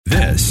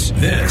This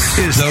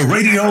is the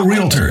Radio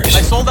Realtors.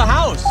 I sold the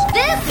house.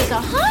 This is a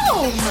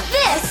home.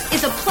 This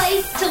is a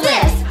place to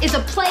live. This is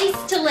a place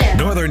to live.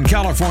 Northern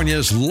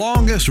California's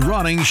longest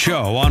running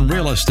show on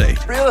real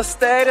estate. Real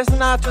estate is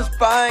not just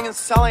buying and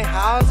selling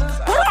houses.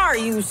 What are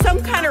you,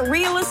 some kind of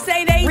real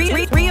estate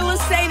agent? Real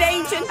estate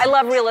agent? I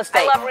love real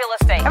estate.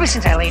 Ever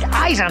since I laid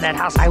eyes on that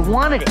house, I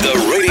wanted it.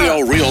 The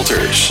Radio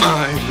Realtors.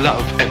 I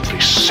love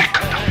every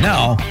second.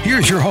 Now,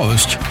 here's your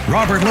host,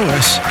 Robert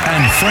Lewis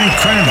and Frank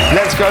Crandall.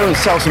 Let's go and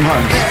sell some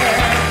homes.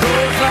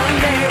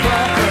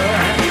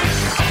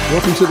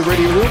 Welcome to the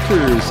Radio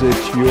Realtors.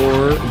 It's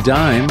your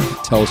dime.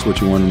 Tell us what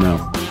you want to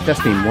know.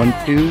 Testing 1,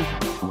 2,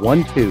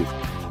 1, 2.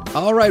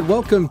 All right,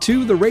 welcome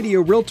to the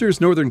Radio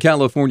Realtors, Northern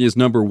California's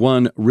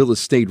 #1 real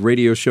estate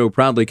radio show,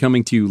 proudly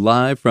coming to you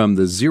live from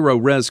the Zero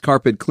Res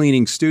Carpet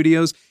Cleaning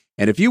Studios.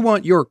 And if you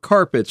want your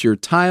carpets, your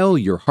tile,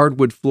 your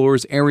hardwood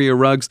floors, area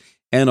rugs,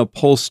 and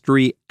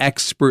upholstery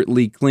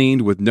expertly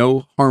cleaned with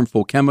no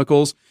harmful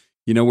chemicals,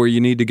 you know where you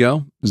need to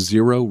go?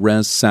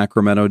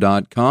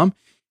 ZeroResSacramento.com.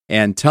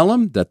 And tell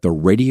them that the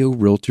Radio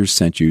Realtors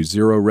sent you.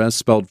 Zero Res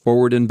spelled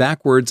forward and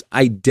backwards,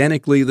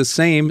 identically the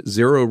same,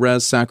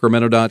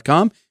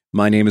 ZeroResSacramento.com.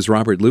 My name is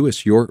Robert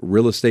Lewis, your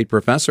real estate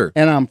professor.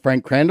 And I'm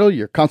Frank Crandall,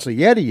 your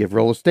consigliere of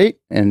real estate.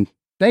 And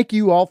thank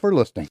you all for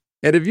listening.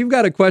 And if you've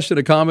got a question,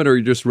 a comment, or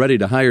you're just ready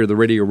to hire the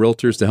Radio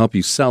Realtors to help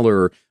you sell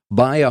or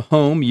buy a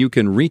home, you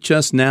can reach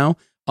us now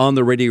on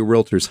the Radio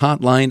Realtors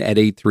hotline at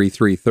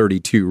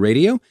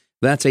 833-32-RADIO.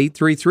 That's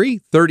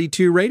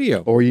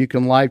 833-32-RADIO. Or you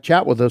can live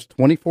chat with us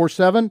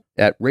 24/7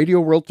 at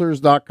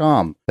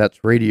RadioRealtors.com. That's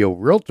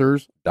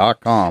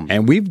RadioRealtors.com.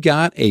 And we've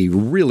got a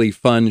really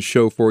fun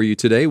show for you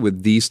today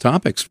with these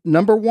topics.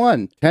 Number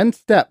 1, 10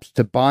 steps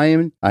to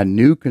buying a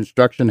new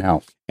construction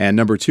house. And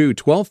number 2,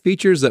 12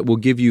 features that will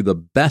give you the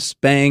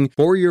best bang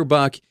for your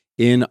buck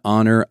in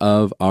honor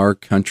of our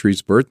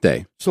country's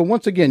birthday. So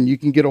once again, you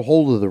can get a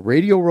hold of the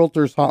Radio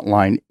Realtors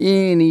hotline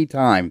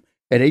anytime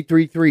at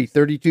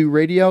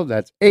 833-32-RADIO.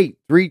 That's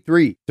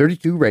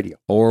 833-32-RADIO.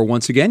 Or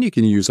once again, you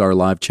can use our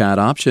live chat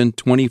option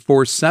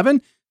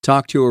 24/7.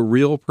 Talk to a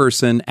real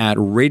person at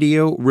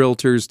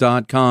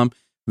RadioRealtors.com.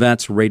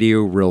 That's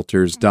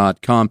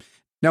RadioRealtors.com.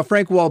 Now,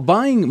 Frank, while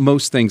buying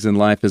most things in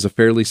life is a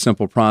fairly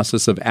simple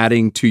process of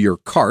adding to your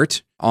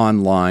cart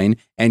online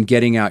and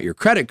getting out your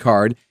credit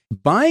card,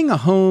 buying a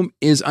home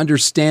is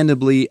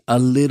understandably a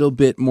little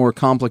bit more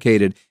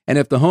complicated. And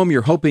if the home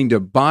you're hoping to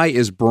buy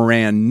is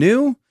brand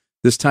new,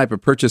 this type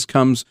of purchase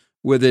comes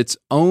with its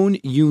own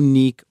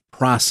unique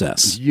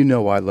process. You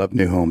know I love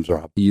new homes,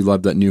 Rob. You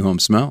love that new home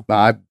smell.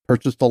 I've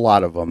purchased a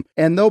lot of them.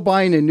 And though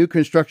buying a new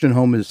construction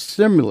home is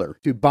similar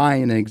to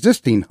buying an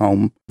existing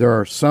home, there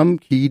are some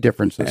key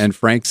differences. And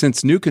Frank,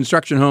 since new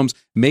construction homes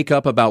make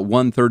up about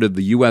 1/3 of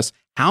the U.S.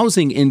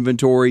 housing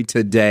inventory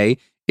today,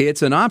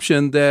 it's an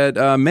option that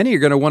many are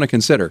going to want to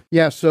consider.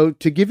 Yeah, so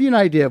to give you an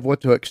idea of what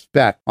to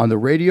expect on the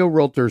Radio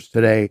Realtors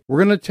today,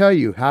 we're going to tell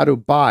you how to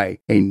buy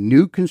a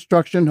new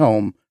construction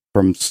home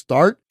from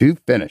start to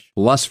finish.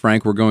 Plus,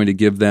 Frank, we're going to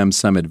give them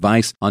some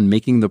advice on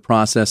making the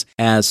process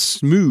as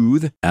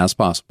smooth as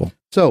possible.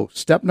 So,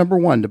 step number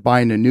 1 to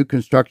buying a new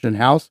construction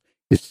house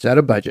is set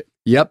a budget.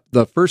 Yep,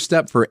 the first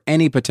step for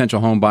any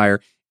potential home buyer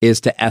is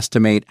to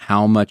estimate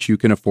how much you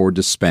can afford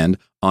to spend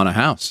on a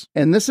house.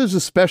 And this is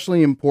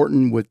especially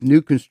important with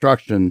new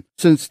construction,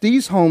 since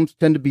these homes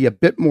tend to be a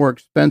bit more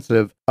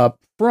expensive up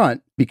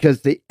front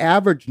because the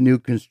average new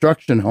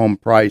construction home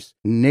price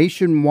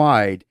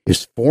nationwide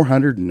is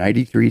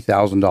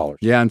 $493,000.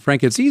 Yeah, and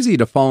Frank, it's easy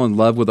to fall in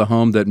love with a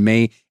home that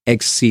may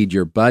exceed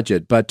your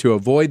budget, but to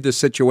avoid this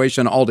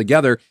situation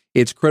altogether,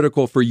 it's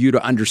critical for you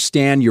to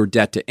understand your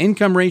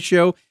debt-to-income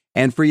ratio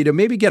and for you to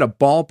maybe get a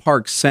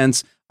ballpark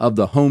sense of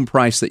the home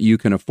price that you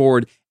can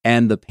afford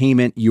and the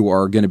payment you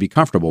are going to be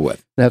comfortable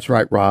with. That's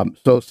right, Rob.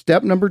 So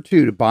step number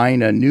 2 to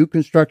buying a new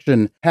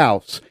construction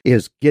house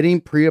is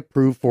getting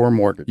pre-approved for a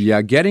mortgage.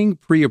 Yeah, getting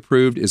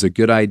pre-approved is a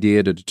good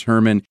idea to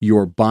determine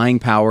your buying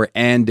power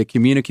and to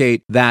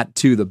communicate that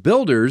to the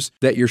builders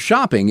that you're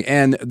shopping.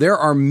 And there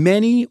are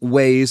many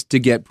ways to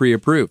get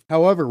pre-approved.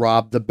 However,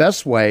 Rob, the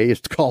best way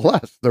is to call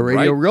us, the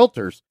Radio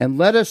Realtors, and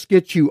let us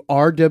get you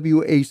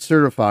RWA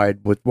certified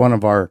with one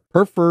of our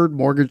preferred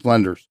mortgage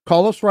lenders.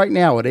 Call us right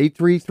now at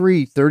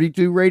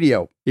 833-32-RADIO.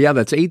 Yeah,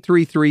 that's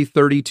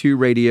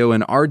 833-32-RADIO,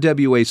 and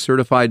RWA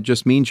certified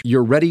just means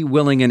you're ready,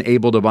 willing, and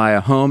able to buy a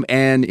home.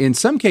 And in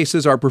some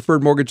cases, our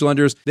preferred mortgage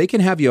lenders, they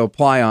can have you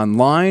apply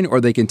online,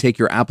 or they can take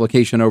your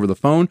application over the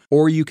phone,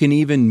 or you can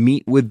even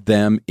meet with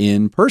them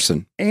in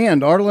person.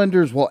 And our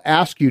lenders will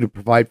ask you to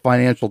provide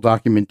financial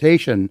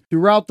documentation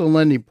throughout the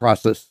lending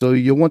process, so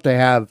you'll want to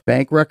have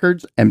bank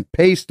records and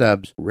pay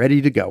stubs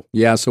ready to go.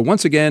 Yeah, so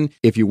once again,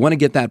 if you want to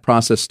get that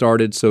process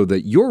started so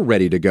that you're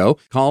ready to go,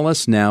 call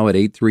us now at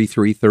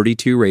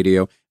 833-32-RADIO.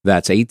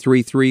 That's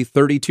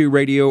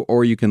 833-32-RADIO,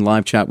 or you can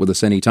live chat with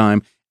us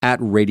anytime at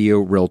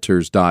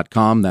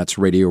RadioRealtors.com. That's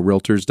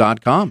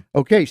RadioRealtors.com.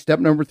 Okay, step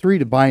number 3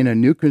 to buying a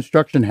new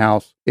construction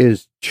house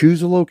is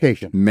choose a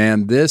location.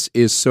 Man, this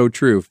is so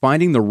true.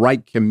 Finding the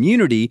right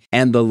community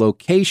and the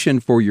location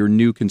for your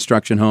new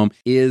construction home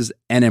is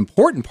an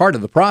important part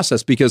of the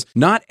process because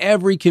not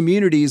every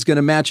community is going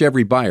to match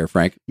every buyer,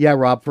 Frank. Yeah,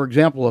 Rob. For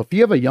example, if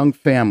you have a young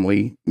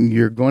family,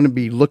 you're going to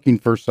be looking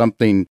for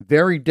something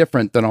very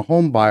different than a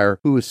home buyer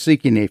who is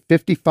seeking a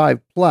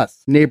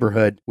 55-plus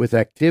neighborhood with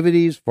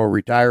activities for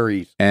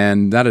retirees.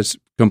 And that is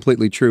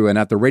completely true. And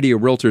at the Radio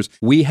Realtors,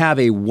 we have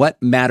a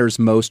What Matters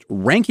Most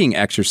ranking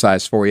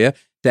exercise for you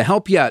to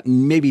help you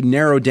maybe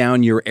narrow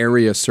down your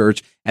area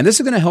search. And this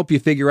is going to help you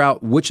figure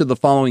out which of the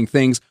following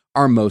things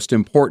are most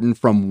important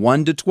from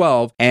 1 to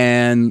 12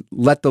 and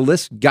let the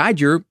list guide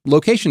your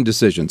location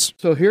decisions.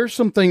 So here's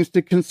some things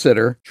to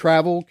consider: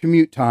 travel,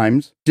 commute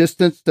times,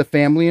 distance to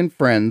family and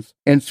friends,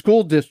 and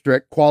school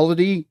district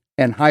quality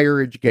and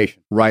higher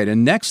education. Right.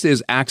 And next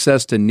is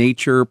access to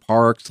nature,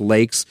 parks,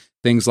 lakes,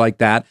 things like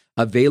that,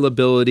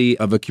 availability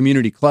of a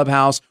community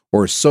clubhouse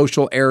or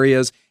social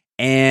areas,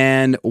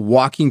 and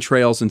walking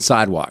trails and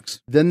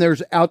sidewalks. Then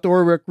there's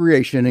outdoor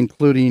recreation,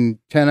 including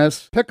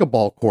tennis,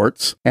 pickleball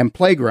courts, and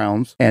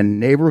playgrounds, and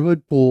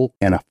neighborhood pool,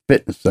 and a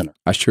fitness center.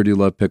 I sure do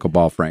love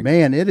pickleball, Frank.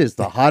 Man, it is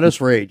the hottest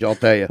rage, I'll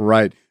tell you.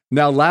 Right.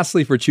 Now,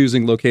 lastly, for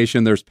choosing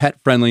location, there's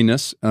pet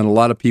friendliness, and a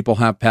lot of people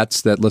have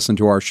pets that listen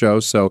to our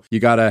show, so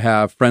you got to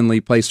have friendly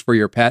place for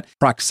your pet.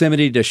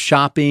 Proximity to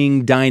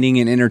shopping, dining,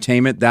 and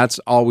entertainment, that's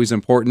always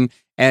important,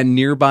 and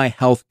nearby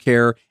health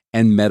care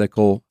and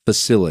medical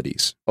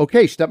facilities.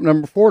 Okay, step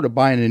number 4 to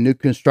buying a new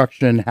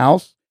construction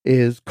house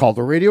is call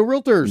the Radio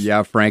Realtors.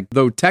 Yeah, Frank.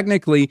 Though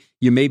technically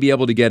you may be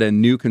able to get a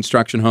new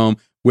construction home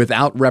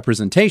without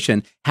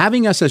representation,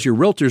 having us as your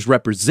realtors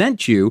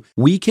represent you,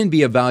 we can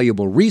be a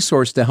valuable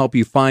resource to help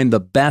you find the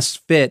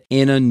best fit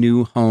in a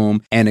new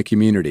home and a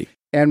community.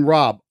 And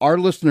Rob, our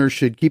listeners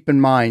should keep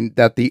in mind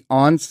that the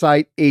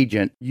on-site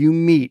agent you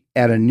meet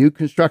at a new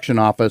construction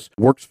office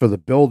works for the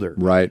builder.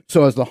 Right.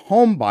 So as a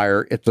home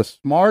buyer, it's a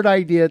smart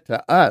idea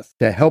to us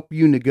to help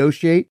you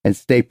negotiate and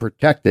stay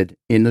protected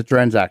in the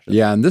transaction.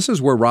 Yeah, and this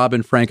is where Rob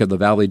and Frank of the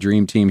Valley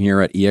Dream Team here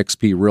at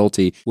eXp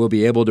Realty will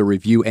be able to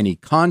review any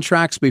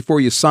contracts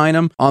before you sign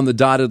them on the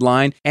dotted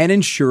line and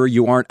ensure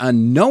you aren't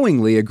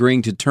unknowingly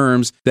agreeing to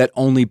terms that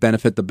only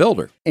benefit the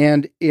builder.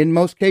 And in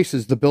most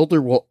cases, the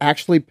builder will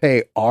actually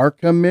pay our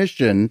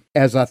commission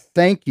as a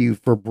thank you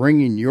for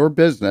bringing your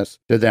business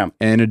to them.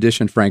 In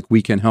addition, Frank,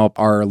 we can help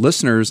our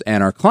listeners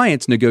and our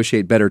clients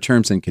negotiate better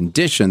terms and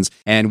conditions,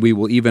 and we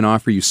will even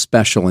offer you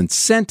special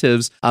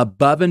incentives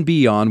above and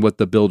beyond what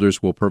the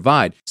builders will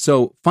provide.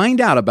 So find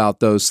out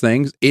about those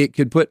things. It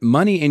could put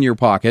money in your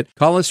pocket.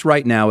 Call us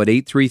right now at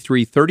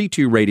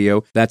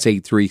 833-32-RADIO. That's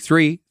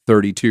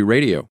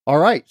 833-32-RADIO. All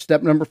right,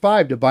 step number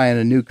 5 to buying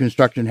a new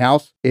construction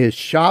house is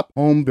shop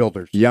home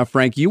builders. Yeah,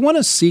 Frank, you want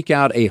to seek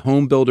out a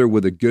home builder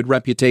with a good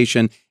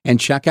reputation and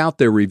check out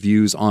their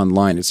reviews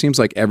online. It seems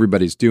like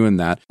everybody's doing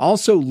that.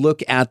 Also,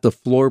 look at the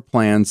floor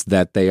plans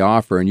that they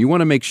offer, and you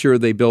want to make sure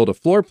they build a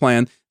floor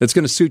plan that's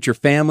going to suit your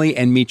family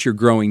and meet your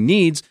growing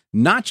needs,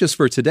 not just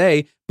for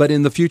today, but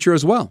in the future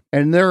as well.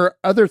 And there are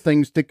other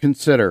things to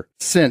consider.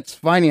 Since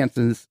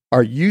finances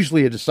are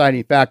usually a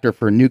deciding factor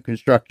for new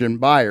construction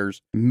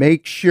buyers,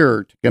 make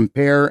sure to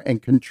compare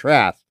and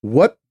contrast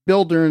what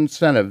builder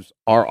incentives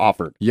are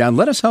offered. Yeah, and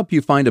let us help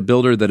you find a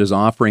builder that is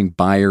offering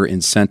buyer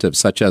incentives,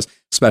 such as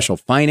special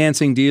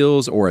financing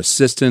deals or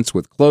assistance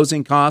with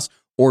closing costs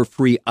or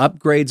free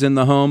upgrades in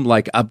the home,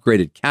 like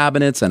upgraded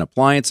cabinets and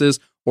appliances,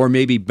 or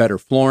maybe better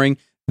flooring.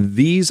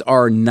 These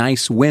are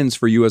nice wins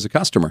for you as a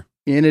customer.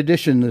 In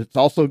addition, it's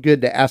also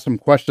good to ask some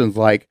questions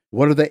like,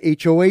 what are the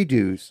HOA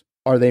dues?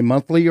 Are they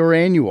monthly or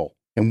annual?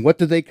 And what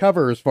do they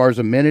cover as far as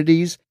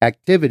amenities,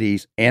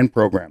 activities, and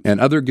programs?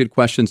 And other good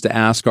questions to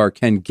ask are,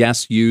 can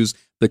guests use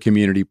the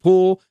community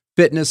pool,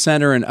 fitness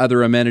center, and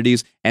other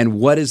amenities? And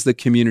what is the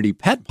community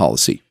pet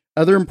policy?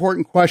 Other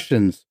important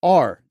questions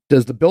are,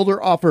 does the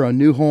builder offer a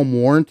new home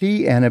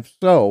warranty? And if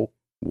so,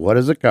 what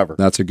does it cover?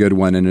 That's a good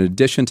one. And in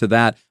addition to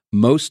that,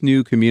 most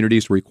new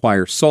communities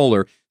require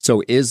solar.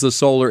 So is the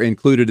solar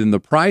included in the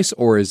price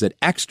or is it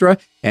extra?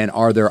 And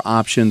are there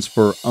options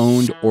for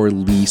owned or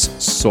leased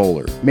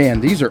solar?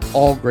 Man, these are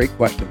all great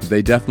questions.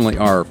 They definitely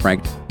are,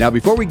 Frank. Now,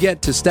 before we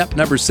get to step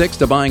number 6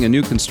 to buying a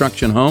new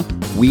construction home,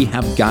 we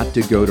have got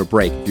to go to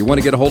break. If you want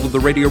to get a hold of the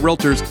Radio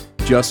Realtors,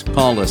 just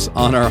call us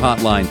on our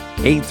hotline,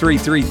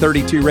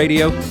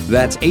 833-32-RADIO.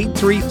 That's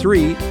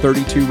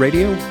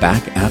 833-32-RADIO.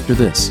 Back after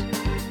this.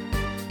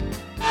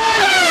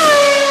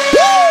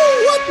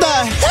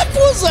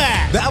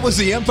 That was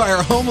the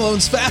Empire Home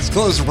Loans Fast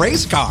Close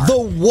race car. The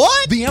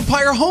what? The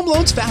Empire Home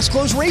Loans Fast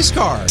Close race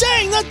car.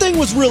 Dang, that thing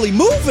was really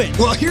moving.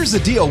 Well, here's the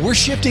deal. We're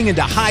shifting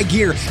into high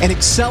gear and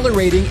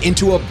accelerating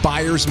into a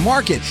buyer's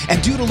market.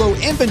 And due to low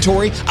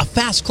inventory, a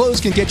fast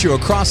close can get you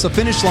across the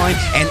finish line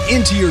and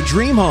into your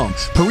dream home.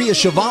 Paria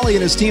Chevalier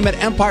and his team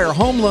at Empire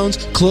Home Loans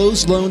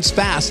close loans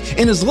fast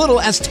in as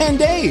little as 10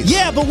 days.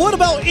 Yeah, but what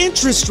about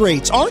interest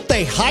rates? Aren't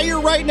they higher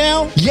right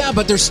now? Yeah,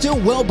 but they're still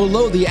well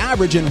below the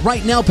average. And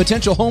right now,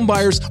 potential home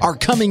buyers are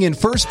coming coming in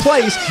first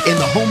place in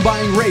the home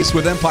buying race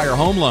with Empire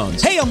Home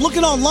Loans. Hey, I'm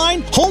looking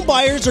online. Home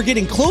buyers are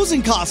getting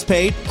closing costs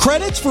paid,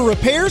 credits for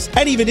repairs,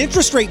 and even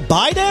interest rate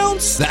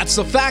buy-downs. That's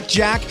a fact,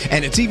 Jack.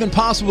 And it's even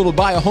possible to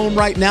buy a home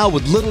right now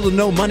with little to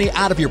no money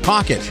out of your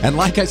pocket. And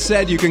like I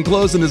said, you can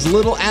close in as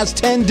little as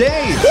 10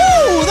 days.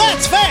 Woo,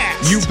 that's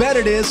fast! You bet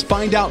it is.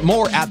 Find out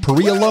more at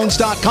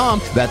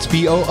PoriaLoans.com. That's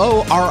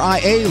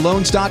POORIA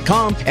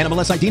Loans.com. And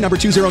MLS ID number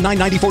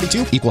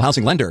 2099042. Equal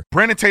housing lender.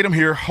 Brandon Tatum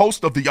here,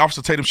 host of the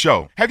Officer Tatum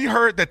Show. Have you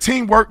heard that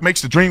teamwork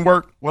makes the dream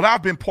work? Well,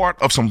 I've been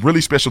part of some really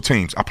special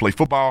teams. I play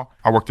football,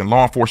 I worked in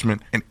law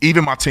enforcement, and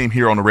even my team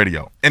here on the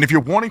radio. And if you're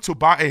wanting to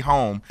buy a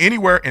home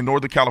anywhere in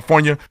Northern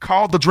California,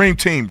 call the Dream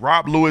Team,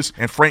 Rob Lewis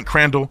and Frank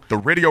Crandall, the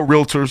radio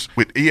realtors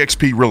with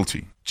eXp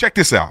Realty. Check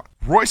this out.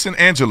 Royce and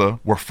Angela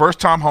were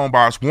first-time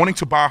homebuyers wanting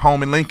to buy a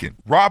home in Lincoln.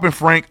 Rob and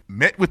Frank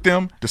met with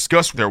them,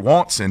 discussed their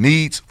wants and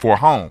needs for a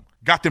home,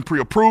 got them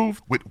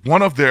pre-approved with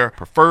one of their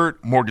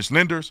preferred mortgage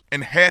lenders,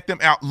 and had them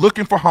out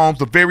looking for homes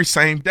the very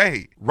same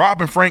day.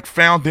 Rob and Frank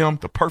found them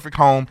the perfect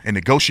home and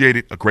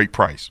negotiated a great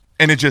price.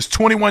 And in just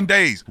 21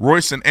 days,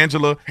 Royce and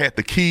Angela had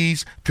the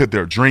keys to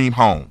their dream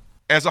home.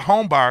 As a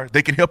home buyer,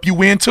 they can help you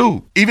win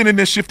too, even in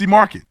this shifty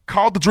market.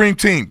 Call the Dream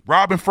Team,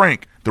 Rob and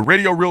Frank, the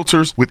radio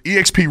realtors with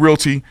eXp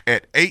Realty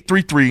at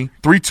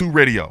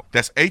 833-32-RADIO.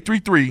 That's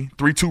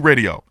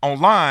 833-32-RADIO.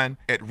 Online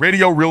at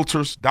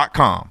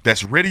radiorealtors.com.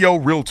 That's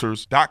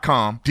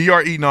radiorealtors.com.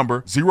 DRE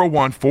number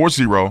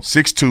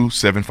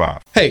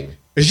 01406275. Hey,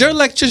 is your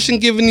electrician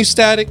giving you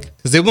static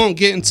because they won't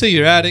get into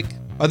your attic?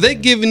 Are they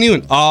giving you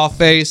an awe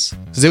face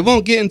because they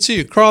won't get into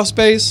your crawl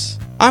space?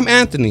 I'm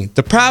Anthony,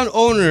 the proud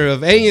owner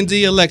of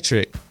A&D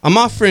Electric. I'm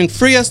offering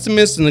free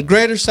estimates in the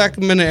greater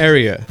Sacramento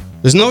area.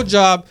 There's no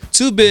job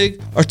too big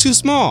or too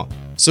small,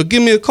 so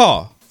give me a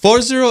call,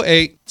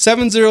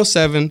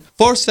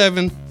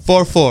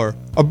 408-707-4744,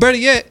 or better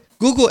yet,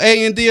 Google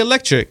A&D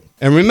Electric.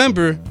 And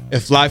remember,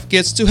 if life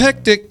gets too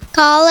hectic,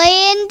 call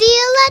A&D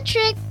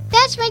Electric.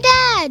 That's my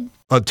dad.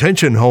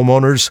 Attention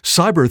homeowners,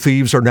 cyber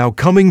thieves are now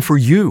coming for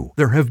you.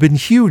 There have been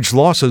huge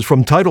losses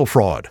from title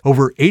fraud.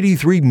 Over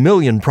 83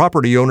 million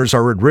property owners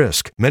are at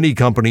risk. Many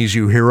companies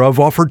you hear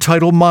of offer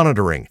title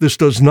monitoring. This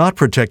does not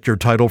protect your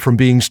title from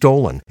being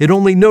stolen. It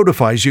only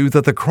notifies you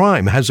that the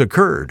crime has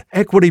occurred.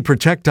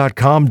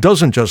 EquityProtect.com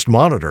doesn't just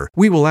monitor.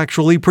 We will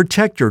actually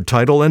protect your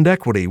title and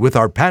equity with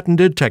our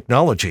patented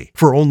technology.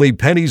 For only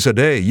pennies a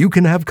day, you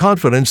can have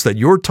confidence that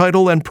your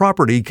title and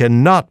property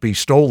cannot be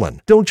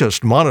stolen. Don't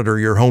just monitor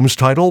your home's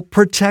title,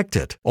 protect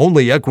it.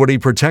 Only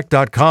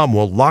EquityProtect.com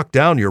will lock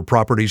down your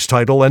property's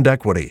title and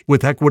equity.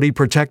 With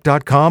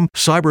EquityProtect.com,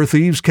 cyber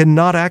thieves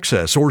cannot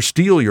access or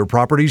steal your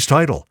property's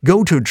title.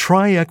 Go to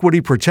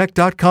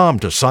TryEquityProtect.com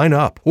to sign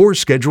up or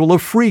schedule a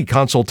free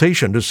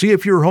consultation to see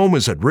if your home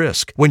is at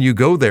risk. When you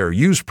go there,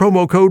 use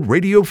promo code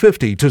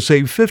RADIO50 to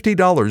save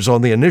 $50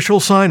 on the initial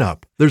sign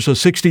up. There's a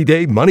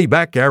 60-day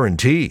money-back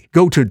guarantee.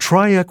 Go to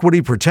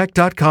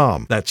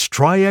TryEquityProtect.com. That's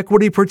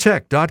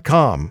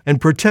TryEquityProtect.com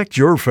and protect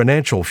your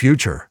financial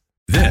future.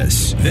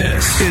 This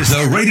is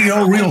the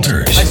Radio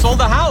Realtors. I sold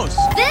a house.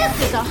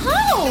 This is a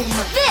home.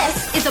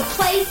 This is a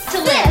place to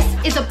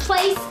live. This is a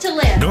place to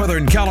live.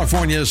 Northern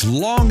California's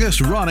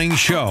longest running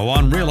show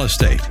on real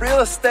estate.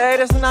 Real estate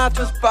is not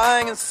just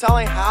buying and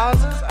selling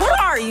houses. What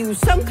are you,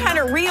 some kind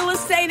of real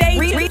estate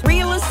agent?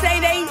 Real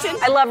estate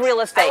agent? I love real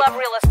estate.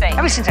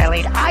 Ever since I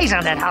laid eyes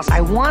on that house,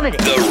 I wanted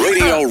it. The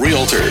Radio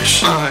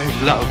Realtors. I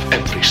love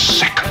every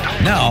second.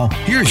 Now,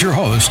 here's your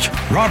host,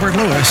 Robert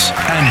Lewis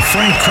and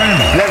Frank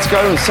Crandall. Let's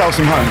go and sell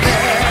some homes.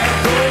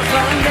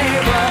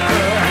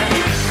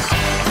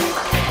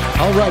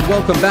 All right,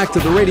 welcome back to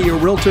the Radio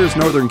Realtors,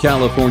 Northern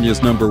California's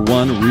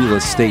 #1 real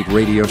estate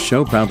radio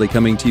show, proudly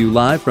coming to you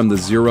live from the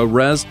Zero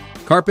Res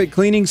Carpet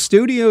Cleaning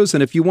Studios.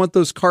 And if you want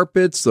those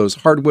carpets, those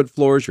hardwood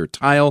floors, your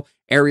tile,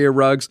 area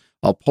rugs,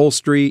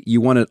 upholstery,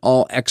 you want it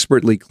all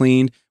expertly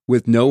cleaned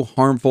with no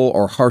harmful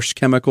or harsh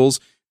chemicals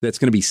that's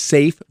going to be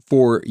safe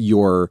for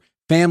your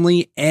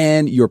family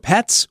and your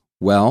pets,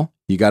 well,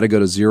 you got to go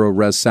to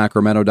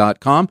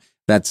ZeroResSacramento.com.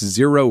 That's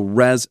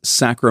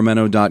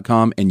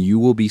ZeroResSacramento.com, and you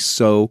will be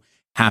so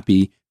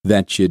happy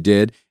that you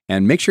did.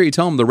 And make sure you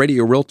tell them the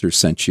Radio Realtors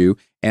sent you.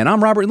 And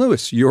I'm Robert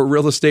Lewis, your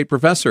real estate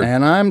professor.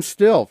 And I'm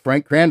still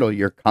Frank Crandall,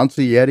 your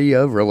concierge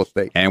of real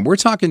estate. And we're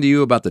talking to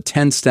you about the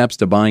 10 steps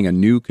to buying a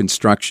new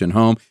construction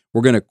home.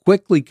 We're going to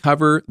quickly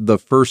cover the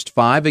first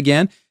 5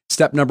 again.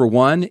 Step number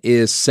 1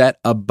 is set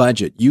a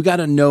budget. You got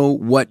to know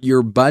what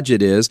your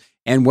budget is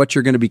and what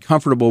you're going to be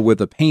comfortable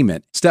with a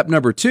payment. Step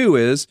number 2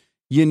 is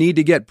you need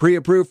to get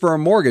pre-approved for a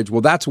mortgage.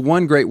 Well, that's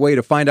one great way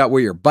to find out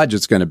where your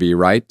budget's going to be,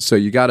 right? So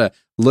you got to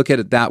look at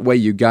it that way.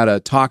 You got to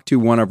talk to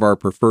one of our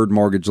preferred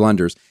mortgage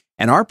lenders.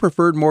 And our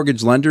preferred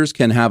mortgage lenders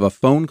can have a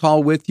phone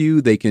call with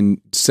you. They can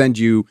send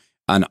you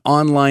an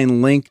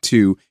online link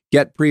to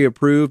get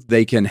pre-approved.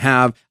 They can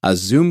have a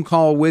Zoom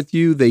call with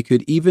you. They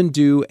could even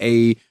do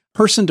a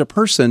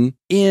person-to-person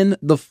in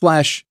the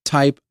flesh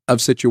type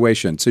of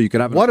situation. So you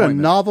could have an appointment. What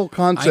a novel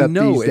concept. I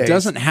know these days. It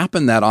doesn't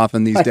happen that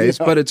often these days,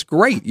 but it's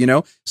great, you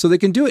know. So they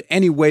can do it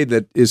any way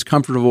that is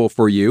comfortable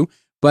for you.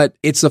 but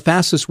it's the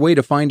fastest way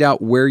to find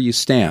out where you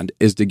stand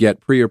is to get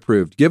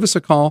pre-approved. Give us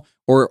a call,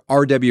 or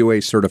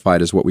RWA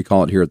certified is what we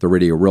call it here at the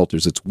Radio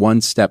Realtors. It's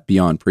one step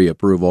beyond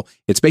pre-approval.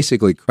 It's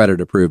basically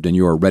credit approved, and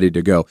you are ready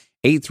to go.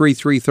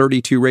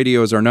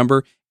 833-32-RADIO is our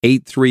number,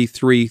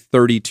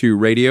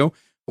 833-32-RADIO,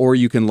 or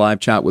you can live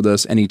chat with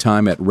us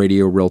anytime at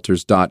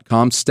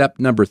radiorealtors.com. Step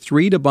number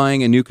 3 to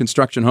buying a new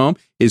construction home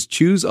is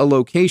choose a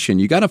location.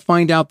 You got to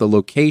find out the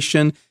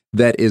location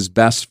that is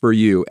best for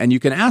you. And you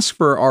can ask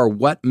for our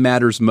What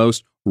Matters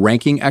Most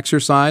ranking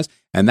exercise,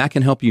 and that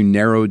can help you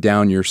narrow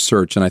down your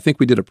search. And I think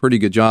we did a pretty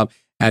good job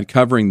at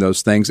covering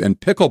those things. And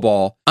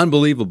pickleball,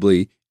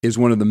 unbelievably, is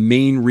one of the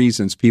main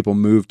reasons people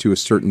move to a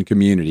certain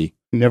community.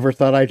 Never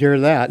thought I'd hear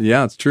that.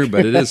 Yeah, it's true,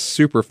 but it is a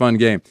super fun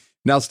game.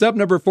 Now, step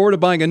number 4 to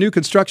buying a new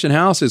construction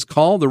house is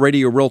call the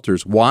Radio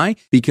Realtors. Why?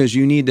 Because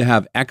you need to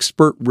have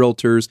expert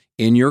realtors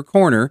in your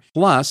corner.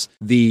 Plus,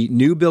 the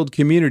new build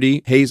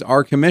community pays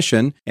our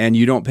commission and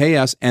you don't pay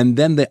us. And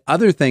then the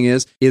other thing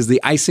is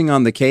the icing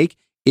on the cake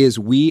is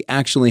we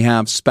actually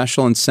have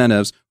special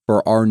incentives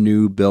for our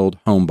new build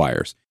home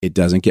buyers. It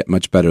doesn't get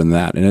much better than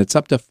that. And it's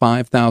up to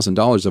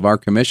 $5,000 of our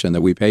commission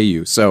that we pay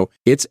you. So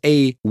it's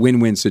a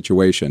win-win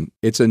situation.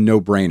 It's a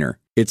no-brainer.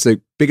 It's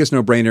the biggest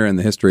no-brainer in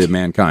the history of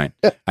mankind.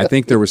 I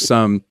think there was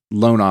some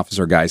loan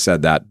officer guy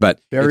said that, but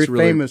very it's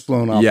really, famous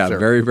loan officer. Yeah,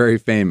 very, very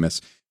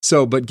famous.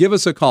 So, but give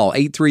us a call,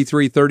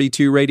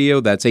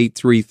 833-32-RADIO. That's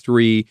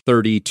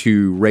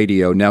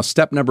 833-32-RADIO. Now,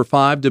 step number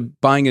 5 to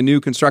buying a new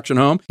construction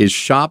home is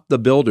shop the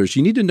builders.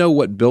 You need to know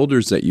what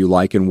builders that you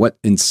like and what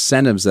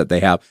incentives that they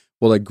have.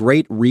 Well, a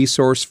great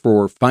resource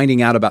for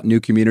finding out about new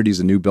communities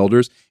and new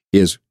builders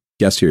is,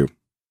 guess who?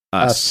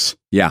 Us.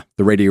 Yeah,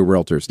 the Radio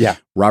Realtors. Yeah.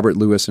 Robert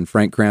Lewis and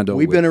Frank Crandall.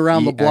 We've been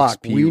around the block.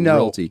 We know.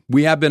 Realty.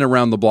 We have been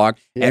around the block,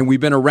 and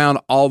we've been around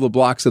all the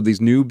blocks of these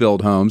new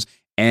build homes,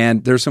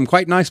 and there's some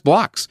quite nice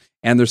blocks,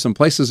 and there's some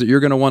places that you're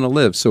going to want to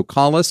live. So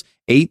call us,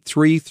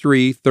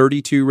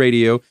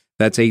 833-32-RADIO.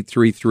 That's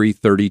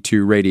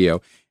 833-32-RADIO.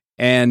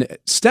 And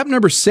step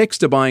number 6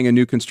 to buying a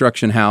new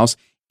construction house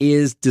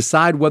is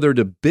decide whether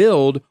to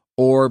build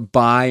or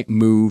buy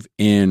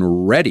move-in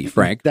ready,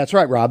 Frank. That's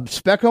right, Rob.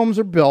 Spec homes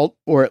are built,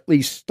 or at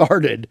least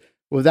started,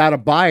 without a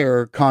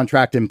buyer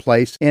contract in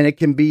place, and it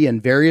can be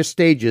in various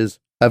stages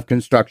of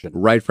construction.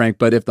 Right, Frank.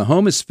 But if the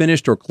home is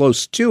finished or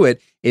close to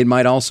it, it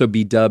might also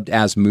be dubbed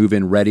as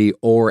move-in ready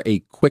or a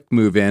quick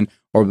move-in,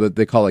 or what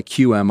they call a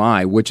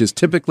QMI, which is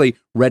typically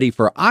ready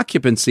for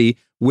occupancy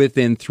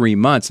within 3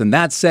 months. And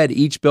that said,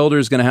 each builder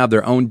is going to have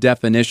their own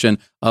definition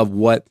of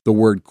what the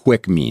word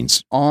quick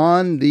means.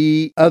 On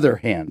the other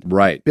hand,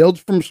 right, build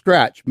from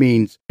scratch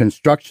means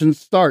construction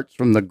starts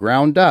from the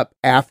ground up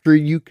after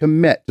you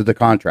commit to the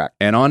contract.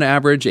 And on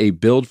average, a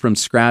build from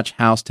scratch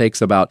house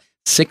takes about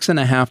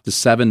 6.5 to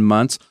 7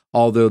 months,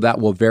 although that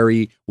will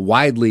vary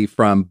widely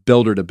from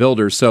builder to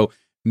builder. So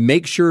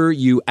make sure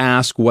you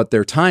ask what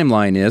their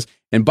timeline is.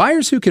 And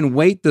buyers who can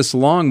wait this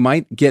long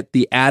might get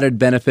the added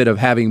benefit of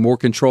having more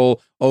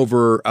control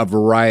over a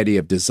variety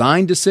of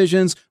design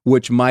decisions,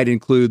 which might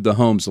include the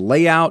home's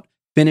layout,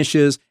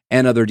 finishes,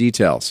 and other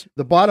details.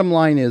 The bottom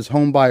line is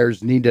home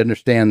buyers need to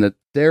understand that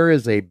there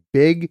is a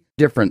big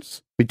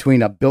difference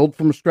between a build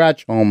from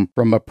scratch home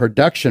from a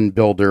production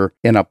builder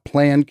in a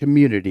planned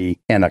community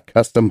and a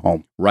custom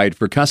home. Right.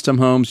 For custom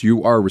homes,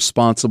 you are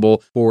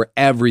responsible for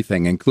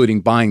everything,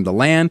 including buying the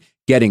land,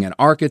 getting an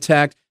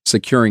architect,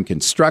 securing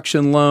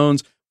construction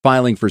loans,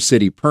 filing for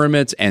city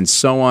permits, and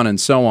so on and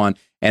so on.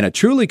 And a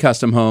truly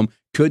custom home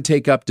could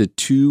take up to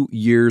 2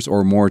 years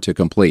or more to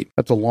complete.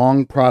 That's a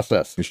long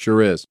process. It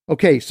sure is.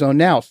 Okay, so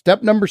now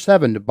step number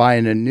 7 to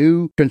buying a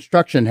new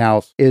construction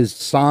house is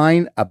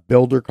sign a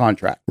builder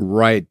contract.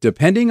 Right.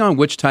 Depending on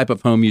which type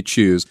of home you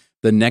choose,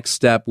 the next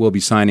step will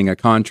be signing a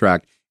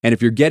contract. And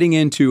if you're getting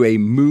into a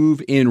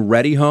move-in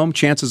ready home,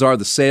 chances are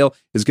the sale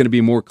is going to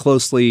be more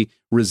closely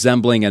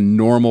resembling a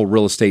normal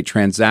real estate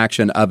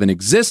transaction of an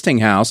existing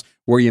house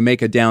where you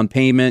make a down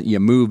payment, you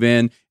move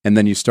in, and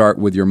then you start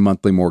with your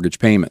monthly mortgage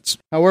payments.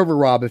 However,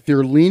 Rob, if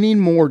you're leaning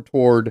more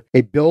toward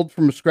a build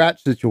from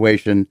scratch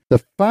situation,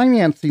 the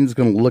financing is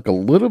going to look a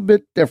little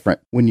bit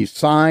different. When you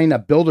sign a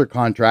builder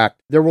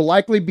contract, there will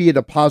likely be a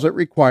deposit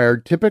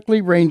required,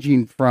 typically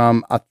ranging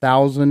from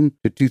 $1,000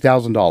 to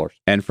 $2,000.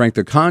 And Frank,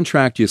 the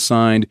contract you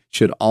signed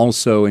should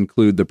also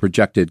include the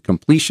projected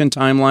completion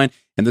timeline.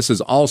 And this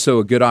is also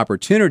a good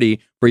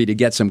opportunity for you to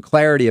get some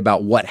clarity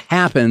about what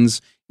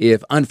happens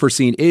if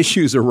unforeseen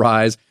issues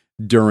arise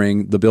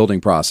during the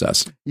building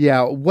process.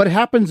 Yeah, what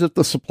happens if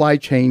the supply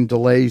chain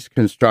delays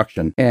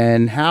construction,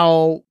 and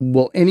how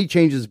will any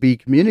changes be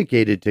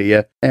communicated to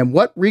you, and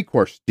what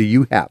recourse do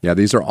you have? Yeah,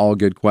 these are all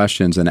good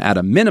questions, and at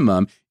a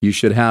minimum, you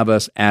should have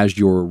us as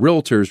your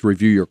realtors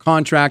review your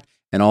contract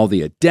and all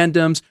the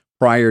addendums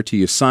prior to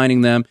you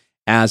signing them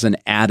as an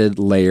added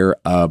layer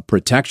of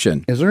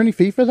protection. Is there any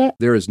fee for that?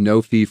 There is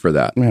no fee for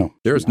that. No,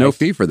 there is no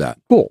fee for that.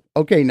 Cool.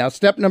 Okay, now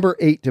step number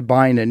 8 to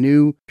buying a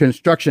new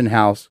construction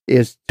house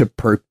is to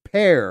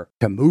prepare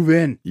to move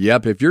in.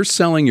 Yep. If you're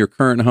selling your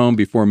current home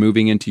before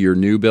moving into your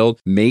new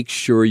build, make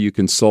sure you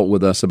consult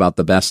with us about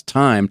the best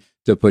time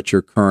to put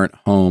your current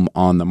home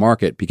on the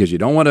market, because you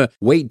don't want to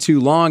wait too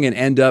long and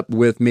end up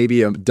with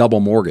maybe a double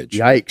mortgage.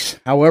 Yikes.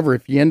 However,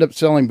 if you end up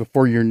selling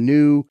before your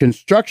new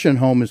construction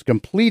home is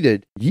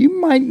completed,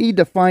 you might need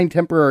to find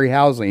temporary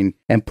housing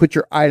and put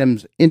your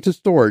items into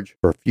storage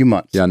for a few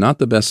months. Yeah, not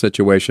the best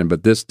situation,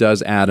 but this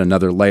does add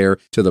another layer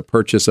to the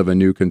purchase of a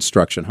new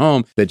construction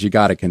home that you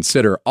got to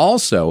consider.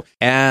 Also,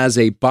 as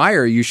a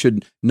buyer, you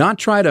should not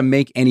try to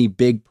make any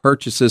big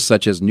purchases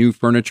such as new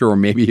furniture or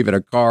maybe even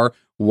a car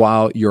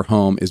while your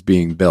home is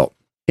being built.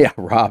 Yeah,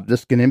 Rob,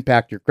 this can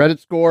impact your credit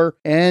score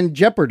and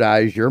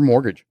jeopardize your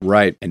mortgage.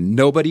 Right. And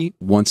nobody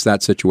wants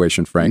that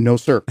situation, Frank. No,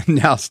 sir.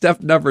 Now,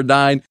 step number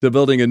 9 to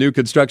building a new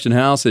construction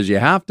house is you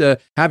have to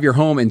have your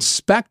home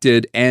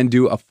inspected and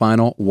do a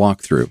final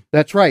walkthrough.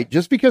 That's right.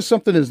 Just because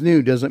something is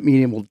new doesn't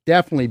mean it will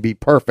definitely be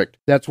perfect.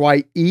 That's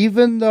why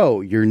even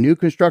though your new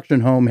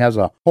construction home has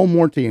a home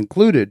warranty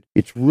included,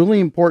 it's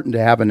really important to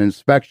have an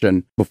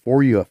inspection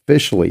before you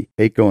officially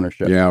take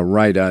ownership. Yeah,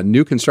 right.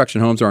 New construction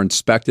homes are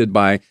inspected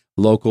by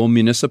local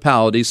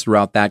municipalities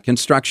throughout that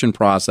construction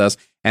process.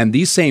 And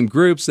these same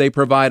groups, they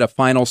provide a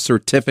final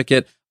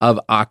certificate of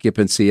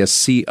occupancy, a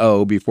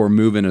CO, before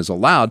move-in is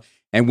allowed.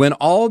 And when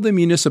all the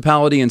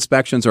municipality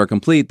inspections are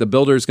complete, the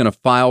builder is going to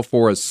file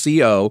for a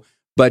CO,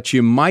 but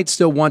you might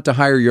still want to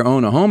hire your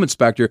own home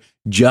inspector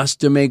just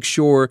to make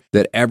sure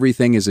that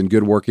everything is in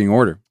good working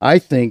order. I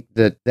think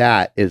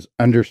that is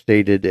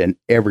understated and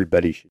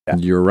everybody should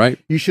have. You're right.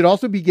 You should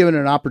also be given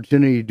an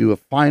opportunity to do a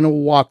final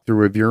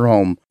walkthrough of your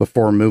home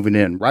before moving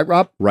in. Right,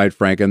 Rob? Right,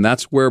 Frank. And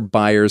that's where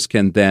buyers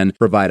can then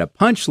provide a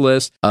punch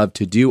list of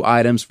to-do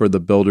items for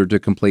the builder to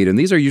complete. And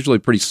these are usually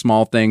pretty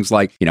small things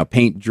like,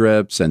 paint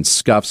drips and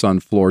scuffs on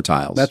floor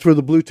tiles. That's where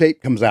the blue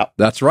tape comes out.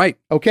 That's right.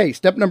 Okay,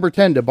 step number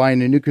 10 to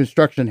buying a new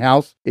construction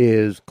house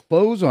is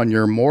close on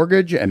your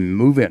mortgage and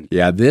move in.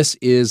 Yeah, this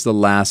is the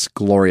last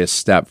glorious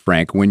step,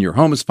 Frank. When your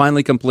home is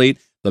finally complete,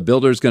 the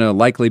builder is going to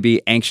likely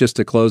be anxious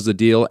to close the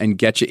deal and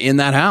get you in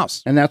that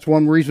house. And that's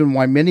one reason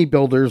why many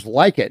builders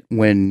like it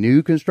when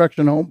new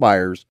construction home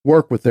buyers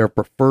work with their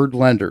preferred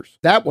lenders.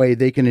 That way,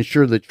 they can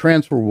ensure the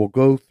transfer will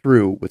go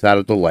through without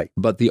a delay.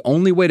 But the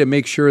only way to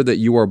make sure that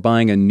you are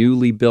buying a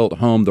newly built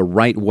home the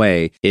right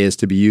way is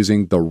to be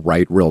using the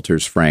right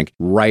realtors, Frank,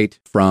 right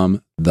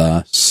from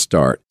the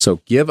start.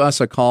 So give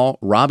us a call.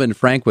 Rob and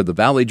Frank with the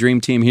Valley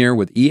Dream Team here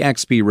with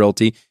eXp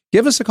Realty.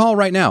 Give us a call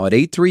right now at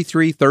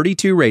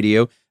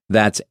 833-32-RADIO.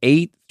 That's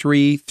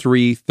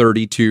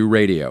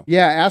 833-32-RADIO.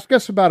 Yeah, ask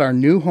us about our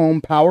new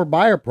home power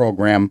buyer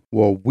program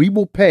where we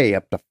will pay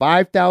up to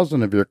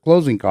 $5,000 of your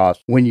closing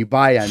costs when you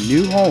buy a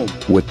new home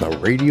with the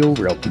Radio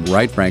Realty.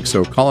 Right, Frank.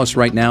 So call us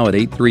right now at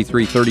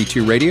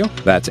 833-32-RADIO.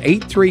 That's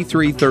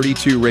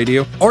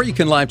 833-32-RADIO. Or you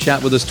can live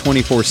chat with us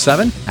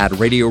 24/7 at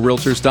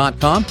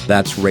RadioRealters.com.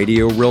 That's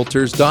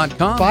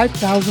RadioRealters.com.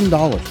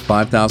 $5,000.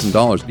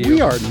 $5,000.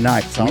 We are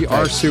nice. We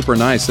are super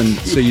nice. And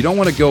so you don't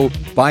want to go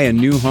buy a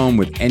new home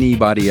with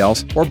anybody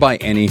else or buy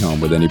any home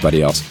with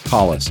anybody else.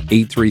 Call us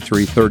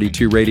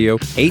 833-32-RADIO,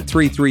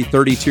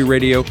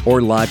 833-32-RADIO,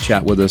 or live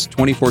chat with us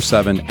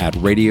 24/7 at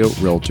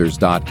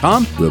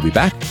RadioRealters.com. We'll be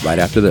back right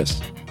after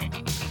this.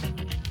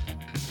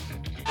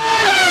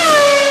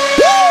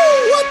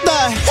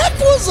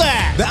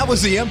 That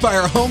was the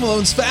Empire Home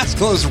Loans Fast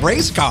Close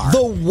race car.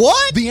 The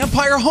what? The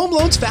Empire Home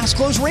Loans Fast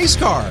Close race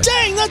car.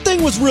 Dang, that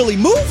thing was really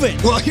moving.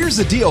 Well, here's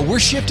the deal. We're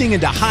shifting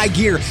into high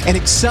gear and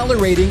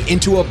accelerating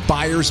into a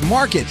buyer's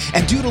market.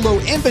 And due to low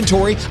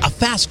inventory, a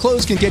fast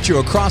close can get you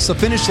across the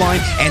finish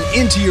line and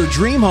into your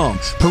dream home.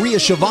 Perea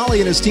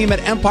Chevalier and his team at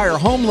Empire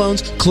Home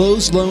Loans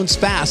close loans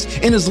fast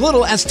in as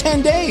little as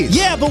 10 days.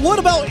 Yeah, but what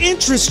about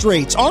interest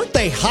rates? Aren't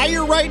they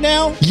higher right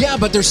now? Yeah,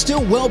 but they're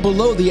still well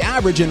below the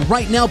average. And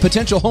right now,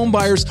 potential home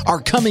buyers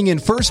are coming in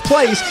first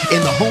place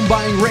in the home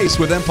buying race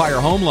with Empire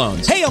Home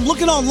Loans. Hey, I'm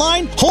looking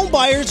online. Home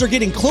buyers are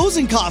getting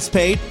closing costs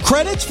paid,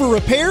 credits for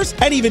repairs,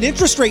 and even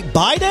interest rate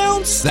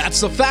buy-downs.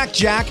 That's a fact,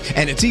 Jack.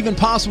 And it's even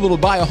possible to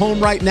buy a home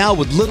right now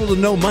with little to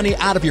no money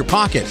out of your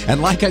pocket.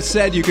 And like I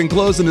said, you can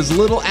close in as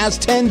little as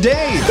 10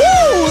 days.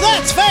 Woo,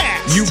 that's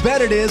fast. You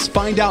bet it is.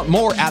 Find out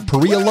more at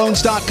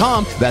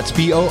PereaLoans.com. That's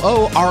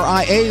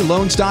POORIA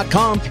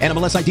Loans.com. And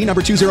MLS ID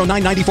number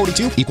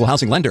 2099042. Equal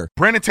housing lender.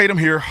 Brandon Tatum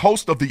here,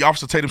 host of the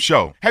Officer Tatum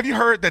Show. Have you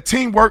heard that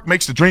teamwork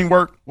makes the dream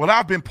work? Well,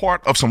 I've been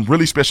part of some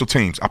really special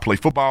teams. I play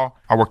football,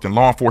 I worked in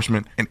law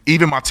enforcement, and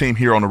even my team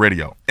here on the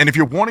radio. And if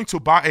you're wanting to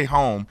buy a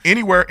home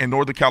anywhere in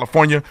Northern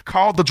California,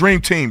 call the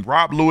dream team,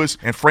 Rob Lewis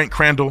and Frank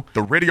Crandall,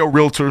 the Radio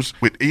Realtors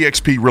with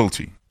eXp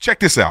Realty. Check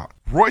this out.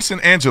 Royce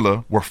and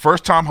Angela were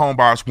first-time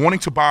homebuyers wanting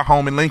to buy a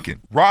home in Lincoln.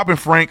 Rob and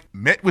Frank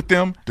met with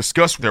them,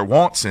 discussed their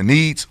wants and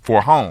needs for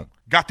a home,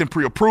 got them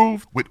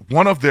pre-approved with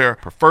one of their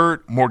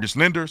preferred mortgage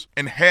lenders,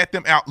 and had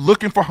them out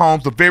looking for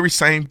homes the very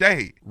same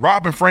day.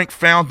 Rob and Frank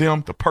found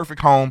them the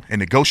perfect home and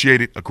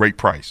negotiated a great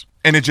price.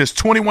 And in just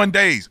 21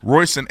 days,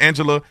 Royce and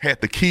Angela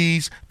had the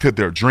keys to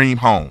their dream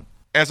home.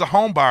 As a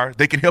home buyer,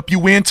 they can help you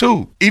win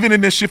too, even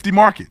in this shifty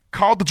market.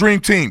 Call the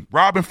dream team,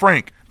 Rob and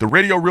Frank, the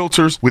Radio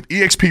Realtors with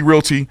eXp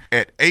Realty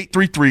at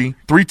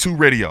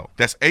 833-32-RADIO.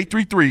 That's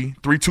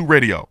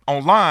 833-32-RADIO.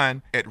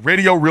 Online at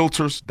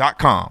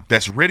RadioRealtors.com.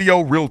 That's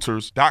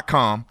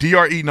RadioRealtors.com.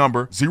 DRE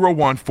number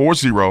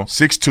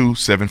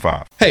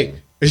 01406275. Hey,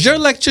 is your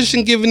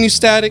electrician giving you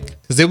static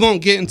because they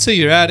won't get into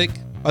your attic?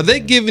 Are they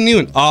giving you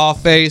an awe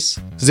face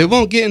because they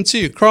won't get into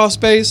your crawl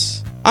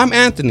space? I'm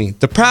Anthony,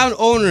 the proud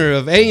owner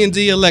of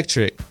A&D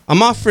Electric.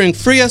 I'm offering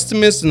free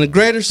estimates in the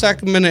greater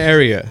Sacramento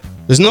area.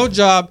 There's no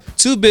job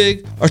too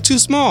big or too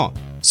small,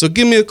 so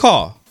give me a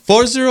call,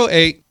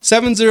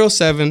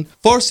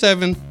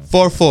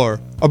 408-707-4744,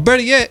 or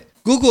better yet,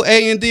 Google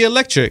A&D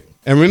Electric.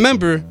 And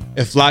remember,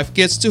 if life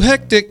gets too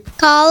hectic,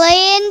 call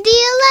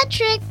A&D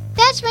Electric.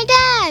 That's my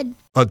dad.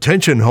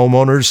 Attention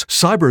homeowners,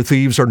 cyber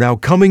thieves are now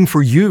coming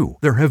for you.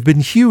 There have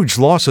been huge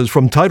losses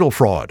from title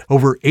fraud.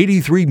 Over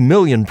 83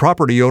 million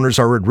property owners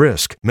are at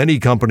risk. Many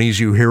companies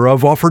you hear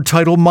of offer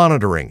title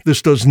monitoring.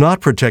 This does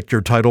not protect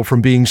your title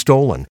from being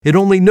stolen. It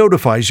only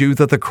notifies you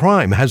that the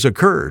crime has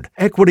occurred.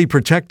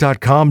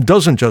 EquityProtect.com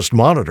doesn't just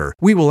monitor.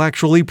 We will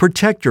actually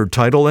protect your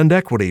title and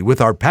equity with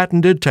our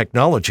patented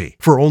technology.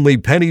 For only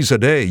pennies a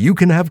day, you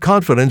can have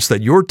confidence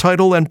that your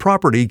title and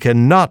property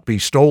cannot be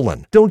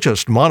stolen. Don't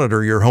just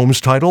monitor your home's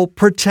title,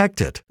 protect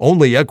it.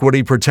 Only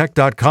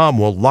EquityProtect.com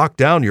will lock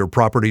down your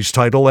property's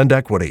title and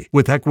equity.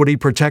 With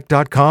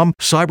EquityProtect.com,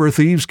 cyber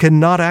thieves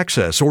cannot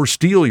access or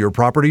steal your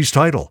property's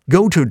title.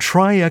 Go to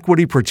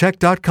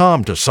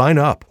TryEquityProtect.com to sign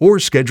up or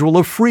schedule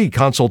a free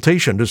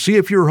consultation to see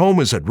if your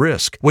home is at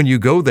risk. When you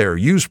go there,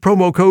 use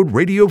promo code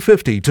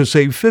RADIO50 to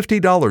save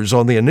 $50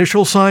 on the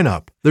initial sign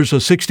up. There's a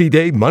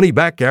 60-day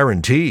money-back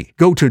guarantee.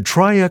 Go to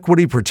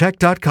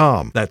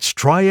TryEquityProtect.com. That's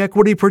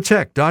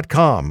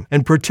TryEquityProtect.com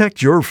and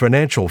protect your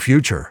financial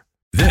future.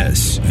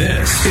 This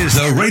is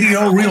the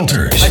Radio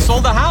Realtors. I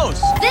sold a house.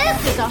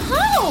 This is a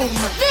home.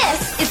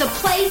 This is a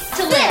place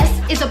to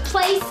live. This is a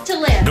place to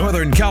live.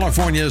 Northern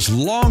California's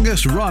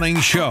longest running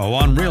show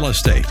on real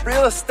estate.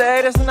 Real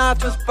estate is not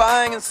just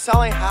buying and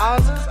selling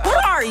houses.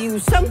 What are you,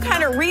 some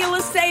kind of real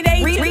estate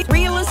agent?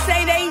 Real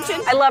estate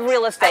agent? I love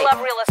real estate.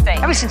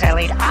 Ever since I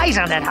laid eyes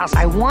on that house,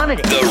 I wanted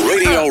it. The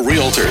Radio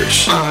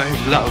Realtors. I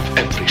love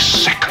every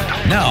second.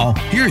 Now,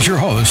 here's your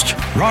host,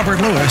 Robert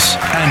Lewis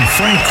and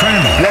Frank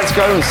Crandall. Let's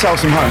go and sell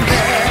some homes.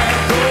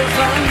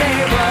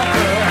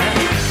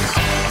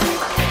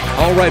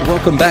 All right,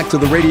 welcome back to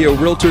the Radio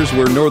Realtors.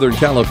 We're Northern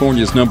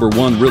California's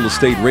 #1 real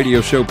estate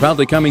radio show,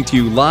 proudly coming to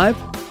you live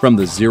from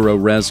the Zero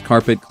Res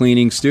Carpet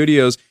Cleaning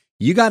Studios.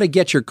 You got to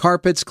get your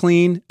carpets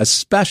clean,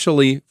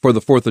 especially for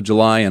the 4th of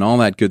July and all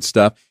that good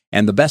stuff.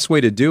 And the best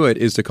way to do it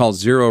is to call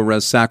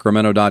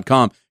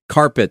ZeroResSacramento.com.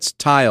 Carpets,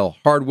 tile,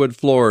 hardwood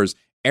floors,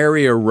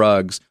 area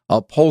rugs,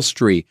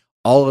 upholstery,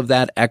 all of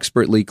that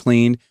expertly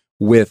cleaned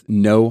with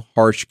no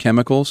harsh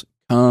chemicals.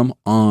 Come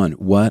on.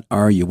 What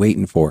are you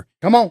waiting for?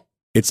 Come on.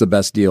 It's the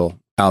best deal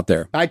out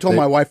there. I told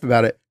my wife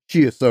about it.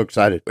 She is so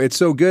excited. It's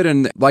so good.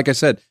 And like I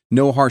said,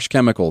 no harsh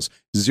chemicals.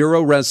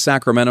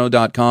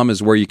 ZeroResSacramento.com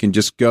is where you can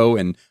just go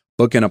and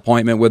book an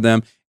appointment with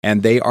them.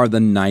 And they are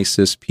the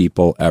nicest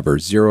people ever.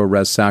 Zero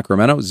Res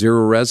Sacramento.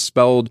 Zero Res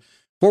spelled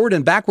forward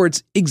and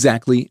backwards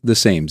exactly the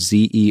same.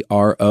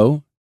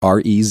 ZeroRez.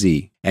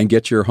 And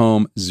get your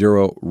home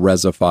zero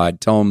resified.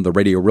 Tell them the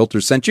Radio Realtor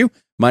sent you.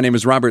 My name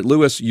is Robert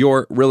Lewis,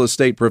 your real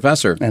estate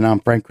professor. And I'm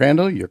Frank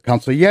Crandall, your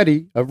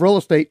consigliere of real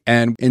estate.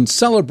 And in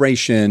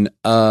celebration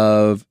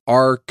of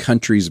our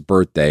country's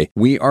birthday,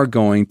 we are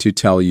going to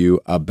tell you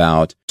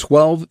about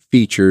 12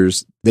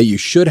 features that you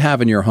should have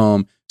in your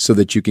home so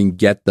that you can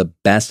get the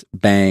best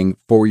bang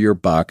for your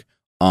buck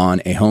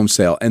on a home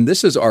sale. And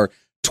this is our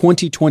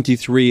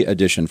 2023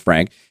 edition,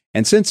 Frank.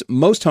 And since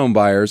most home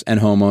buyers and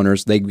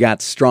homeowners, they've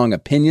got strong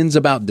opinions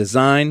about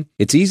design,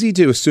 it's easy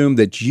to assume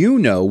that you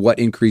know what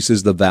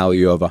increases the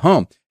value of a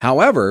home.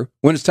 However,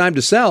 when it's time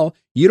to sell,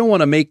 you don't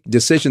want to make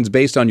decisions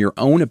based on your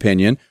own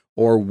opinion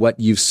or what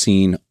you've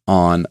seen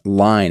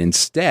online.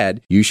 Instead,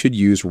 you should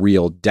use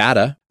real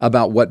data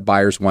about what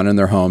buyers want in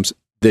their homes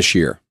this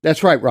year.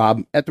 That's right,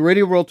 Rob. At the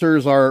Radio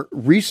Realtors, our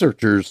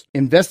researchers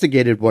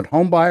investigated what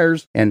home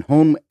buyers and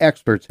home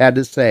experts had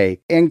to say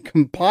and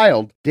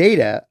compiled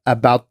data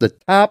about the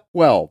top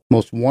 12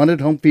 most wanted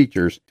home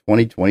features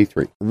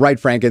 2023. Right,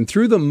 Frank. And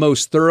through the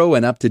most thorough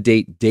and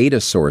up-to-date data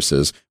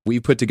sources,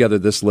 we've put together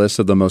this list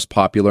of the most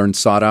popular and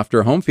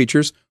sought-after home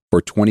features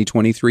for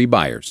 2023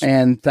 buyers.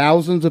 And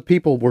thousands of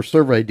people were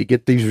surveyed to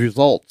get these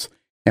results.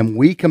 And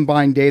we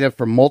combine data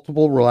from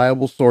multiple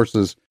reliable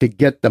sources to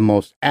get the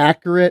most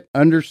accurate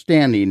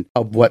understanding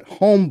of what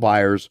home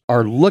buyers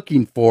are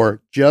looking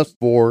for just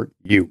for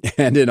you.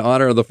 And in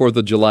honor of the 4th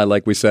of July,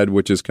 like we said,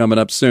 which is coming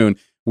up soon,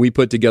 we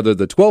put together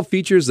the 12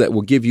 features that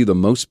will give you the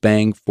most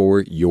bang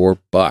for your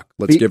buck.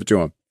 Let's give it to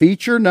them.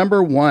 Feature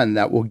number 1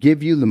 that will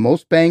give you the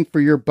most bang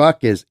for your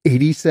buck is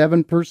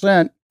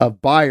 87%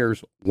 of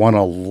buyers want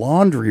a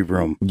laundry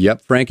room.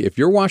 Yep, Frank, if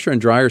your washer and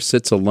dryer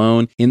sits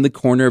alone in the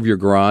corner of your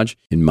garage,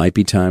 it might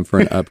be time for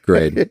an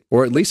upgrade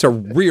or at least a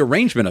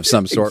rearrangement of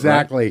some sort.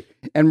 Exactly.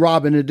 Right? And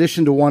Rob, in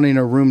addition to wanting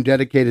a room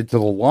dedicated to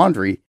the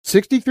laundry,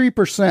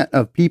 63%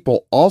 of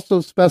people also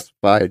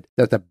specified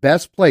that the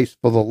best place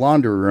for the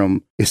laundry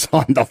room is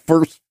on the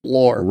first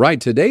floor.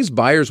 Right. Today's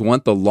buyers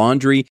want the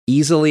laundry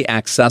easily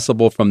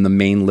accessible from the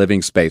main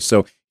living space.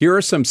 So here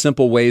are some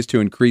simple ways to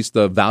increase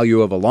the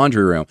value of a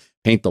laundry room.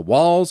 Paint the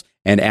walls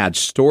and add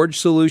storage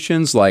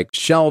solutions like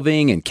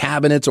shelving and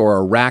cabinets or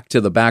a rack to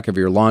the back of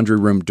your laundry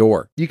room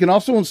door. You can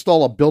also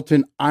install a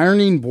built-in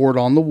ironing board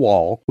on the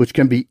wall, which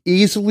can be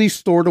easily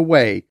stored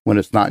away when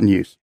it's not in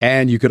use.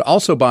 And you could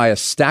also buy a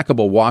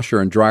stackable washer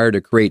and dryer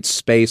to create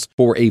space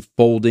for a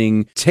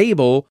folding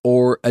table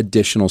or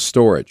additional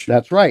storage.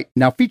 That's right.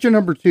 Now, feature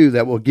number 2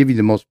 that will give you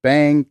the most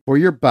bang for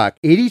your buck,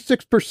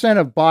 86%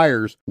 of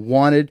buyers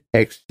wanted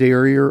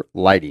exterior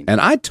lighting.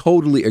 And I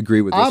totally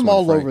agree with this. I'm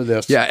all over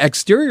this. Yeah,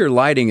 exterior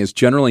lighting is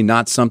generally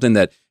not something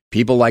that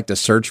people like to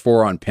search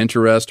for on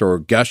Pinterest or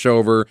gush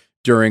over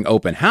during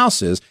open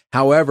houses.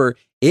 However,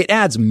 it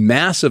adds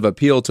massive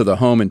appeal to the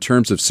home in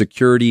terms of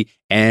security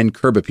and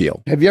curb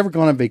appeal. Have you ever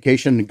gone on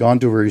vacation and gone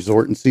to a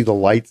resort and see the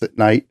lights at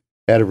night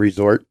at a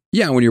resort?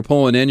 Yeah, when you're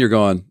pulling in, you're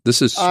going,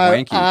 this is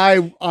swanky.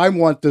 I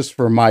want this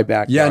for my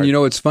backyard. Yeah, and you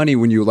know, it's funny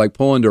when you like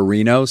pull into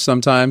Reno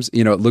sometimes,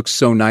 you know, it looks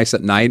so nice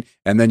at night,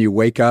 and then you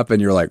wake up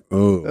and you're like,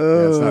 oh,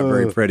 yeah, it's not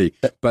very pretty.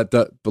 But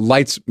the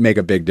lights make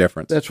a big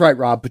difference. That's right,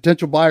 Rob.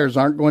 Potential buyers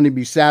aren't going to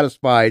be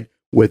satisfied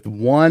with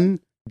one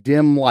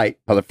dim light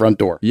by the front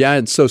door. Yeah,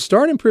 and so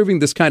start improving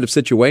this kind of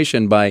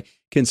situation by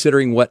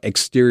considering what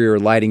exterior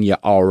lighting you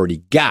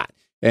already got.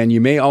 And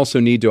you may also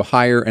need to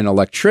hire an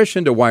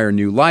electrician to wire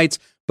new lights,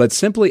 but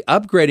simply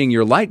upgrading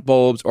your light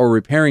bulbs or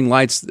repairing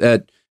lights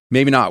that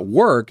maybe not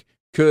work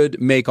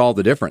could make all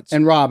the difference.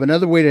 And Rob,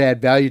 another way to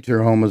add value to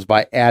your home is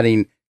by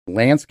adding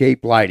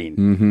landscape lighting.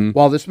 Mm-hmm.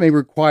 While this may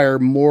require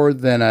more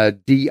than a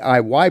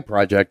DIY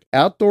project,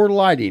 outdoor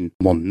lighting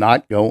will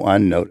not go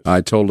unnoticed.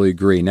 I totally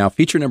agree. Now,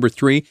 feature number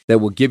 3 that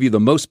will give you the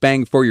most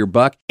bang for your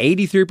buck,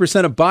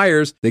 83% of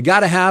buyers, they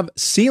got to have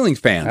ceiling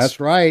fans. That's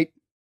right.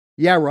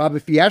 Yeah, Rob,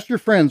 if you asked your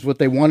friends what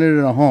they wanted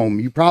in a home,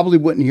 you probably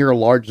wouldn't hear a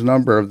large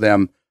number of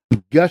them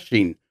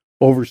gushing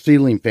over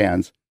ceiling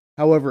fans.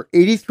 However,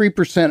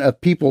 83% of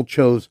people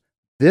chose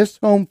this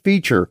home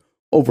feature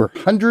over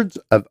hundreds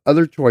of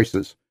other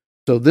choices.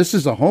 So this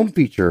is a home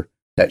feature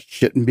that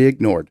shouldn't be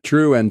ignored.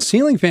 True, and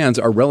ceiling fans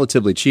are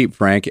relatively cheap,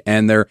 Frank,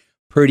 and they're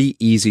pretty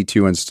easy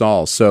to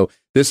install. So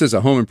this is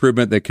a home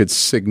improvement that could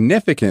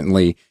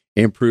significantly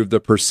improve the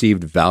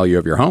perceived value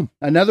of your home.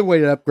 Another way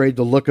to upgrade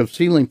the look of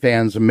ceiling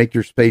fans and make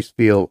your space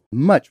feel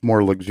much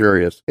more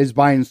luxurious is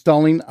by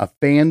installing a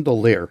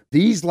fandelier.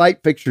 These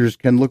light fixtures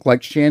can look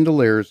like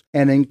chandeliers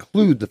and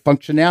include the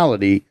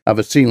functionality of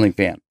a ceiling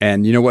fan.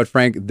 And you know what,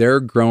 Frank? They're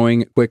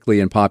growing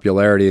quickly in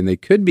popularity, and they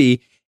could be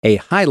a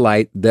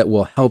highlight that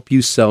will help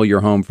you sell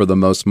your home for the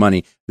most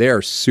money. They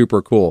are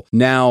super cool.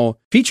 Now,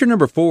 feature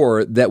number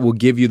 4 that will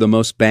give you the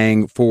most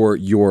bang for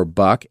your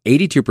buck,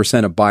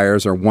 82% of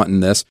buyers are wanting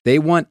this. They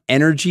want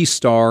Energy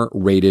Star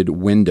rated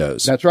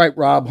windows. That's right,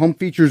 Rob. Home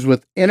features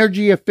with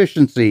energy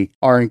efficiency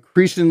are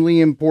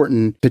increasingly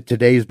important to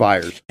today's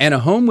buyers. And a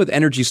home with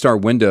Energy Star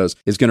windows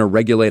is going to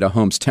regulate a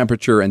home's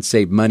temperature and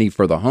save money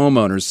for the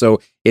homeowners.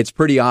 So it's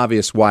pretty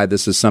obvious why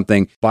this is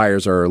something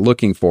buyers are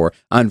looking for.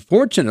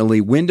 Unfortunately,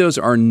 windows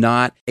are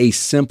not a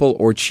simple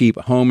or cheap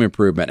home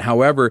improvement.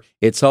 However,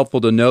 it's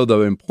helpful to know the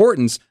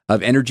importance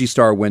of Energy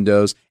Star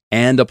windows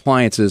and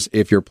appliances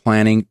if you're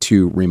planning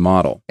to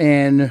remodel.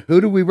 And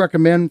who do we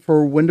recommend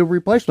for window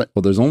replacement?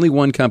 Well, there's only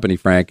one company,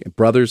 Frank,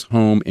 Brothers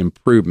Home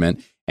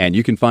Improvement, and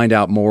you can find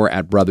out more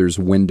at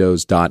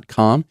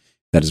brotherswindows.com.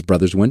 That is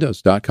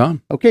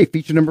brotherswindows.com. Okay,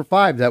 feature number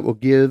 5 that will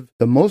give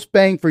the most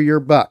bang for your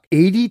buck.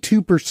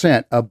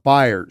 82% of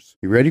buyers,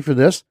 you ready for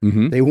this?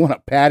 Mm-hmm. They want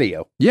a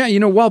patio. Yeah, you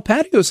know, while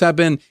patios have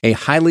been a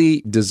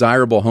highly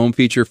desirable home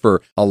feature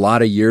for a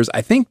lot of years,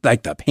 I think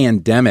like the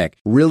pandemic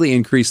really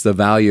increased the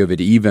value of it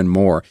even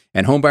more.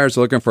 And home buyers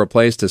are looking for a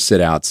place to sit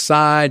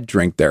outside,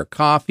 drink their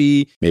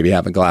coffee, maybe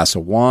have a glass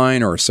of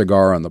wine or a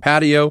cigar on the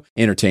patio,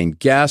 entertain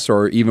guests,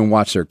 or even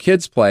watch their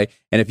kids play.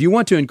 And if you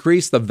want to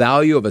increase the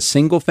value of a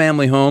single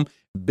family home,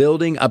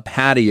 building a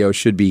patio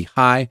should be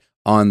high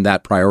on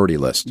that priority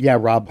list. Yeah,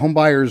 Rob, home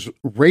buyers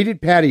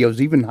rated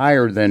patios even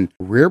higher than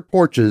rear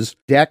porches,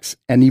 decks,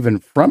 and even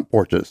front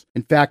porches.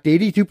 In fact,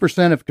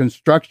 82% of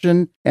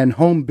construction and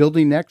home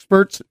building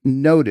experts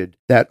noted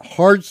that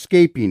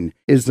hardscaping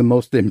is the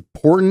most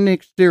important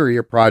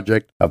exterior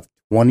project of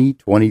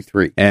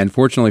 2023. And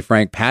fortunately,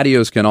 Frank,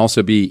 patios can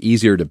also be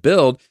easier to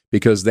build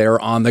because they're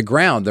on the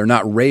ground. They're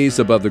not raised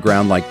above the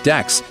ground like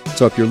decks.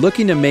 So if you're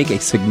looking to make a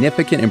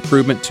significant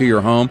improvement to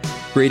your home,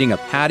 creating a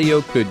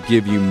patio could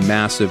give you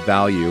massive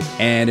value.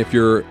 And if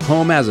your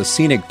home has a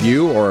scenic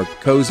view or a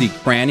cozy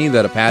cranny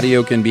that a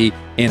patio can be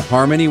in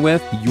harmony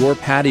with, your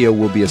patio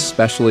will be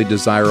especially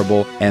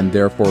desirable and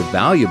therefore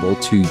valuable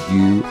to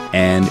you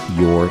and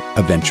your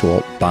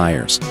eventual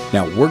buyers.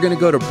 Now, we're going to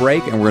go to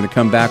break and we're going to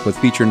come back with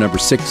feature number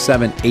 6,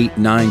 7, 8,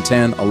 9,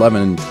 10,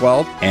 11, and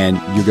 12. And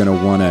you're going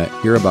to want to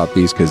hear about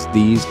these because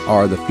these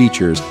are the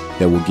features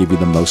that will give you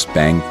the most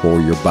bang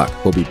for your buck.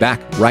 We'll be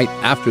back right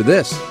after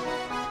this.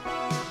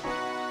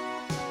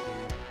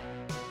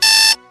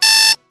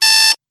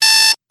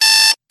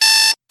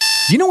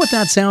 Do you know what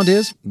that sound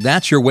is?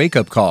 That's your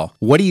wake-up call.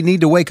 What do you need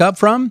to wake up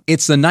from?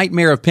 It's the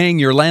nightmare of paying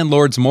your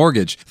landlord's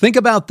mortgage. Think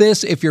about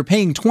this. If you're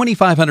paying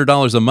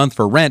 $2,500 a month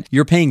for rent,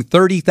 you're paying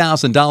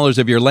 $30,000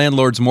 of your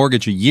landlord's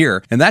mortgage a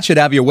year, and that should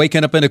have you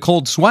waking up in a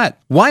cold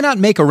sweat. Why not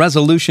make a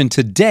resolution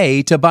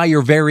today to buy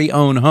your very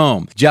own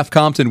home? Jeff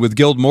Compton with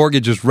Guild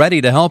Mortgage is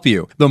ready to help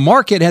you. The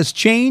market has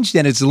changed,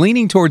 and it's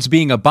leaning towards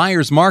being a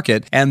buyer's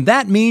market, and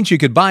that means you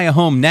could buy a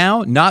home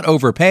now, not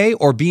overpay,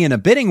 or be in a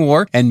bidding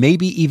war, and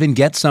maybe even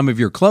get some of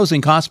your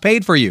closing costs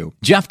paid for you.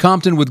 Jeff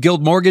Compton with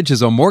Guild Mortgage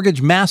is a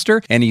mortgage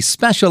master, and he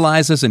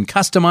specializes in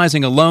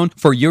customizing a loan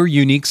for your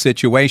unique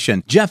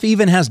situation. Jeff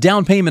even has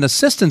down payment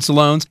assistance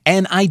loans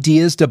and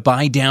ideas to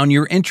buy down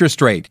your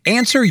interest rate.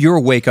 Answer your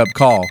wake-up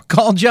call.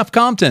 Call Jeff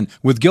Compton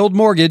with Guild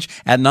Mortgage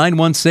at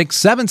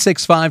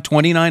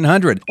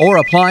 916-765-2900 or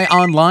apply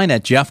online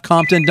at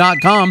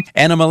jeffcompton.com,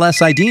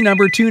 NMLS ID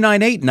number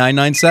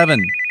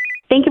 298997.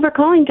 Thank you for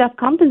calling Jeff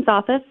Compton's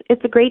office.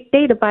 It's a great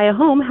day to buy a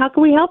home. How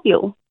can we help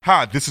you?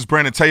 Hi, this is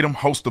Brandon Tatum,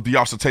 host of The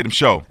Officer Tatum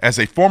Show. As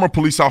a former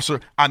police officer,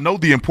 I know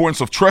the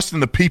importance of trusting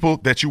the people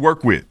that you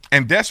work with.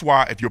 And that's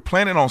why if you're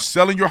planning on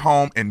selling your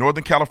home in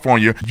Northern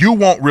California, you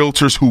want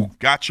realtors who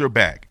got your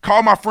back.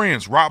 Call my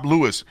friends Rob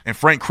Lewis and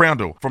Frank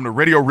Crandall from the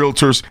Radio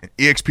Realtors and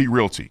eXp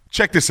Realty.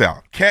 Check this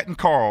out. Kat and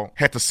Carl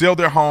had to sell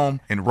their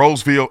home in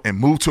Roseville and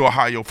move to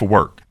Ohio for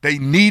work. They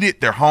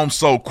needed their home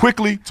sold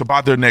quickly to buy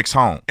their next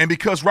home. And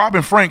because Rob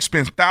and Frank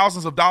spend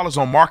thousands of dollars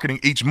on marketing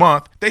each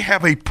month, they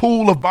have a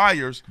pool of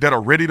buyers that are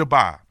ready to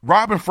buy.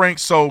 Rob and Frank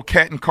sold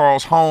Kat and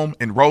Carl's home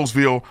in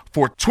Roseville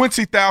for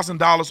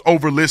 $20,000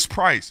 over list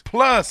price.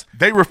 Plus,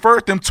 they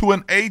referred them to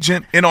an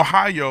agent in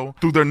Ohio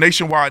through their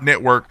nationwide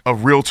network of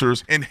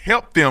realtors and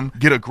helped them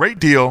get a great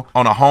deal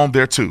on a home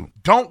there too.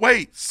 Don't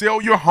wait. Sell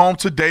your home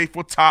today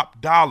for top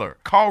dollar.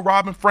 Call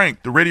Rob and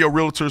Frank, the Radio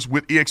Realtors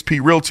with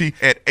eXp Realty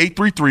at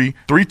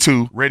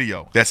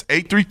 833-32-RADIO. That's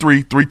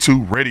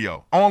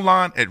 833-32-RADIO.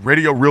 Online at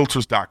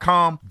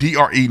radiorealtors.com.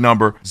 DRE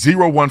number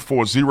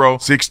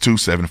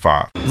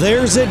 0140-6275.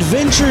 There's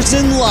adventures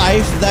in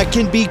life that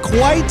can be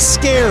quite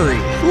scary,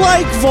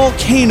 like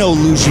volcano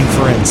luge,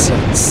 for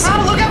instance.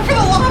 Oh, look out for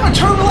the lava,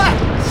 turn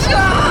left!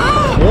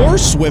 Or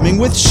swimming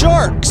with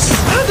sharks.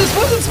 This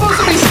wasn't supposed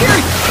to be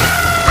scary!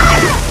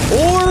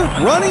 Or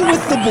running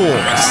with the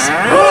bulls.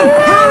 Run,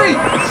 hurry!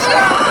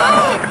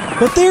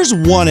 But there's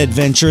one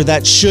adventure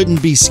that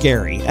shouldn't be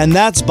scary, and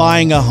that's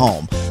buying a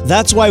home.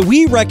 That's why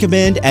we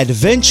recommend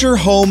Adventure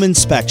Home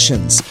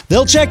Inspections.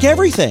 They'll check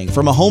everything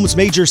from a home's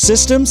major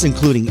systems,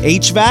 including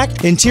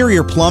HVAC,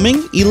 interior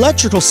plumbing,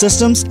 electrical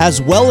systems,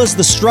 as well as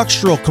the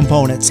structural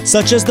components,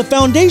 such as the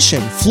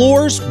foundation,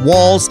 floors,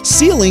 walls,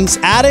 ceilings,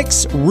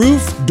 attics,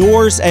 roof,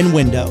 doors, and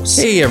windows.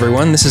 Hey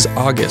everyone, this is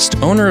August,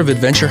 owner of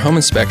Adventure Home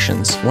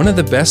Inspections. One of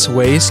the best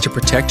ways to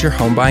protect your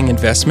home buying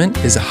investment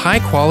is a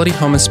high-quality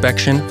home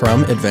inspection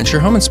from Adventure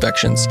Home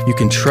Inspections. You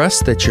can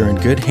trust that you're in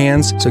good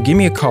hands, so give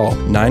me a call,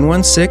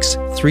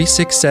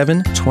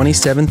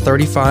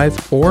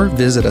 916-367-2735, or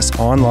visit us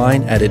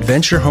online at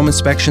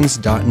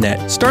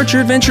adventurehomeinspections.net. Start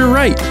your adventure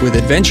right with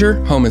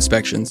Adventure Home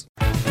Inspections.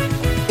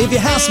 If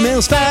your house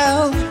smells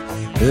foul,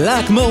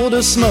 like mold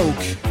or smoke,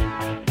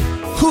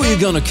 who you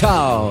gonna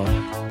call?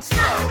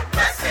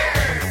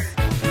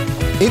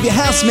 Smokebusters! If your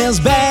house smells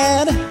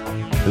bad,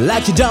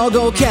 like your dog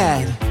or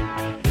cat,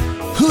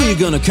 who you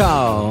gonna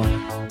call?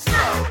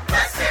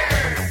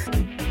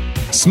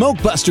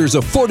 Smokebusters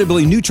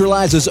affordably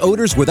neutralizes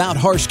odors without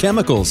harsh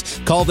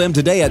chemicals. Call them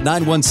today at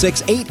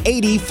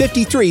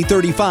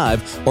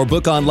 916-880-5335 or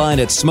book online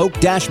at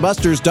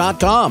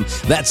smoke-busters.com.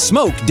 That's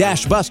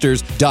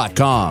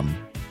smoke-busters.com.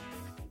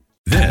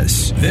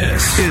 This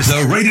is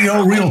the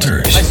Radio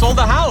Realtors. I sold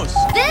the house.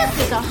 This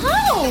is a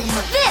home.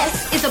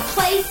 This is a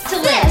place to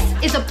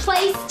live. This is a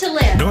place to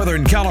live.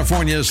 Northern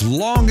California's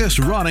longest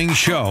running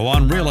show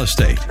on real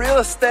estate. Real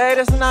estate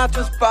is not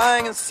just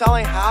buying and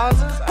selling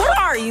houses. What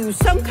are you,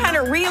 some kind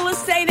of real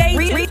estate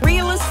agent?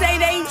 Real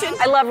estate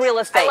agent? I love real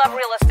estate.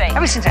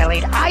 Ever since I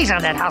laid eyes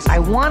on that house, I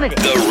wanted it.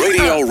 The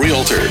Radio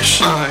Realtors.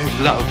 I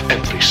love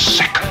every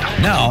second.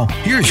 Now,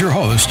 here's your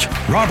host,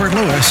 Robert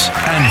Lewis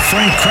and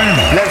Frank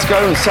Crandall. Let's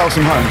go and sell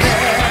some homes.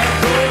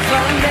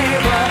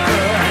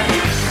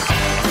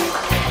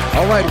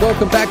 All right,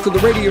 welcome back to the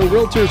Radio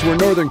Realtors. We're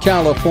Northern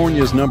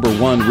California's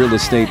 #1 real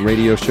estate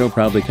radio show,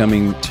 proudly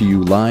coming to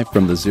you live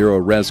from the Zero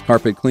Res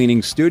Carpet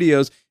Cleaning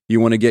Studios. You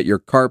want to get your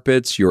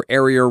carpets, your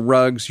area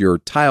rugs, your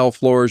tile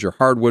floors, your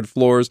hardwood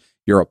floors,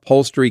 your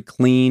upholstery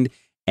cleaned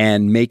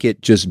and make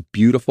it just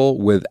beautiful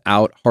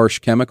without harsh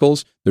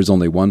chemicals. There's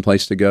only one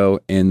place to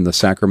go in the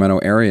Sacramento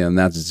area, and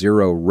that's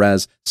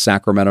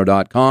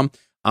ZeroResSacramento.com.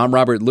 I'm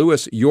Robert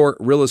Lewis, your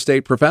real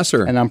estate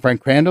professor. And I'm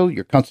Frank Crandall,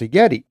 your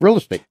consigliere real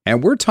estate.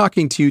 And we're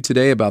talking to you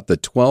today about the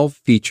 12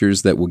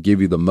 features that will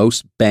give you the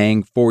most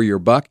bang for your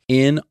buck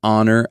in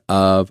honor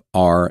of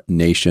our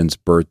nation's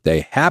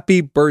birthday.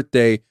 Happy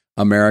birthday,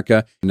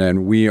 America.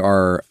 And we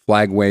are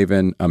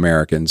flag-waving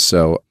Americans.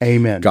 So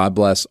amen. God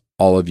bless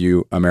all of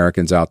you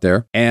Americans out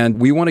there. And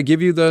we want to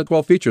give you the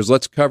 12 features.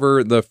 Let's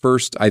cover the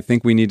first, I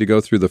think we need to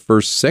go through the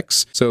first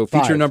 6. So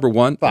feature number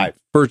 1. 5.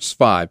 First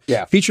 5.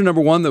 Yeah. Feature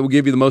number 1 that will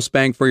give you the most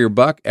bang for your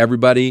buck.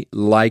 Everybody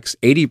likes,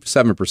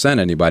 87%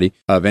 anybody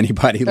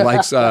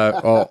likes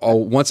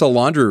wants a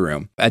laundry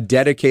room, a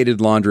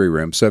dedicated laundry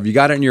room. So if you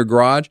got it in your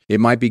garage,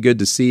 it might be good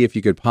to see if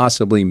you could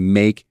possibly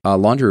make a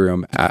laundry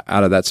room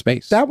out of that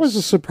space. That was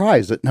a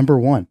surprise at number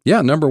 1.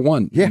 Yeah, number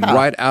 1. Yeah.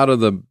 Right out of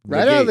the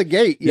out of the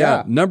gate.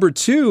 Yeah. Number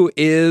 2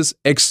 is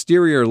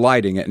exterior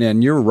lighting.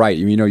 And you're right.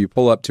 You know, you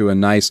pull up to a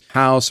nice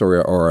house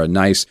or a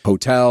nice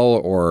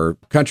hotel or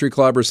country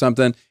club or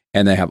something,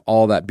 and they have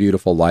all that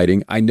beautiful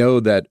lighting. I know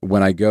that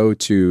when I go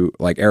to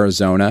like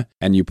Arizona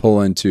and you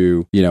pull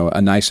into, you know,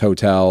 a nice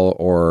hotel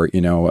or,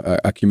 you know,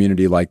 a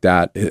community like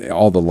that,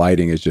 all the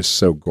lighting is just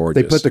so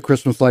gorgeous. They put the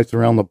Christmas lights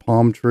around the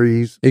palm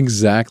trees.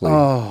 Exactly.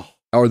 Oh.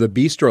 Or the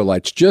bistro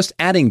lights. Just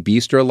adding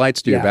bistro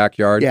lights to your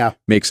backyard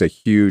makes a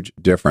huge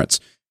difference.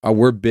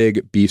 We're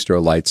big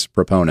bistro lights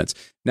proponents.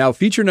 Now,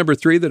 feature number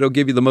 3 that'll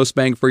give you the most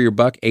bang for your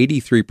buck,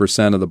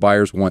 83% of the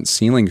buyers want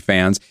ceiling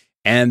fans.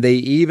 And they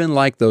even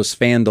like those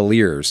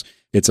fandeliers.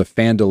 It's a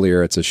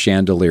fandelier. It's a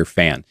chandelier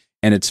fan.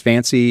 And it's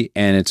fancy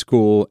and it's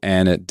cool.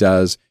 And it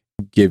does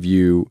give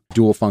you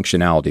dual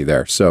functionality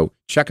there. So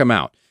check them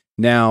out.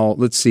 Now,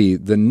 let's see.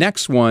 The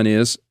next one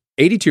is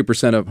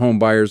 82% of home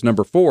buyers.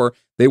 Number 4,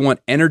 they want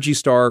Energy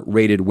Star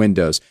rated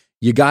windows.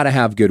 You got to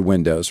have good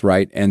windows,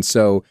 right? And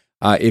so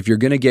if you're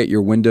going to get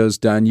your windows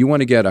done, you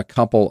want to get a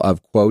couple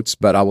of quotes.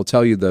 But I will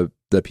tell you the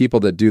people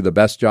that do the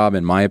best job,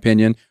 in my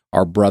opinion,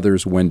 are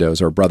Brothers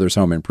Windows or Brothers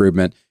Home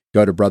Improvement.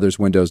 Go to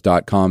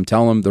brotherswindows.com.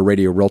 Tell them the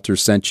Radio Realtor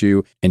sent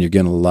you, and you're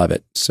going to love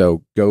it.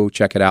 So go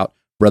check it out,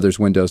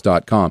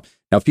 brotherswindows.com.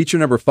 Now, feature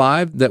number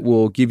 5 that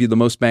will give you the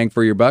most bang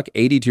for your buck,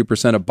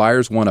 82% of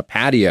buyers want a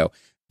patio.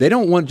 They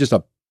don't want just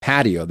a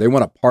patio. They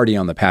want a party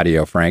on the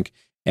patio, Frank.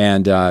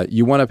 And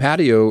you want a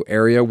patio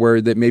area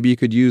where that maybe you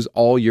could use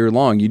all year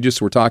long. You just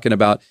were talking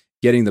about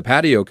getting the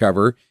patio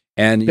cover.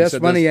 And best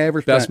money I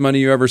ever spent. Best money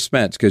you ever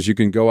spent, because you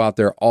can go out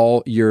there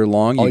all year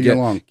long.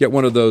 Get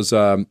one of those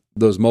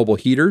mobile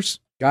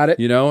heaters. Got it.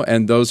 You know,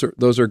 and those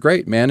are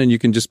great, man. And you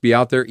can just be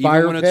out there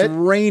even when it's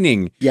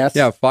raining. Yes.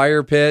 Yeah,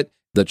 fire pit,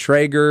 the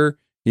Traeger.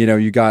 You know,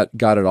 you got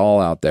it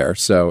all out there.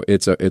 So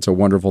it's a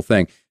wonderful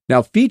thing.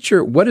 Now,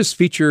 what is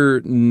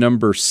feature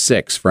number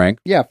 6, Frank?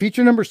 Yeah,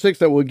 feature number 6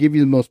 that will give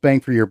you the most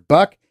bang for your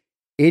buck.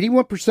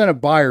 81%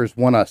 of buyers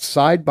want a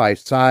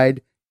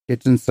side-by-side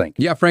kitchen sink.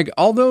 Yeah, Frank,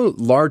 although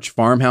large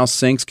farmhouse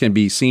sinks can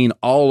be seen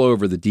all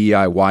over the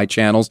DIY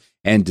channels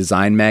and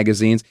design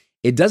magazines,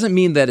 it doesn't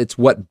mean that it's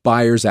what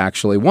buyers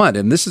actually want.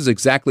 And this is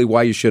exactly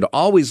why you should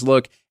always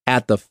look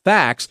at the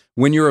facts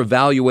when you're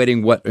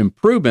evaluating what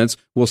improvements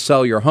will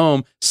sell your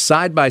home.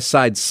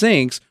 Side-by-side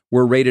sinks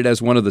were rated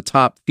as one of the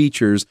top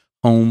features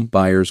home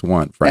buyers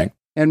want, Frank.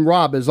 And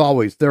Rob, as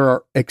always, there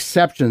are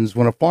exceptions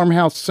when a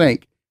farmhouse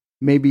sink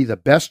may be the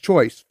best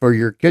choice for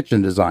your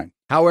kitchen design.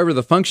 However,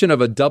 the function of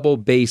a double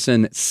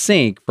basin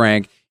sink,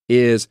 Frank,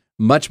 is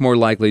much more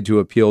likely to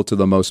appeal to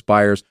the most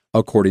buyers,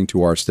 according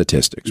to our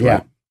statistics. Yeah.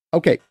 Right?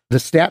 Okay. The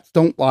stats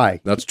don't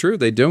lie. That's true.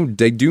 They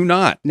do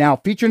not. Now,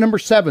 feature number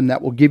 7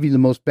 that will give you the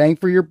most bang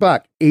for your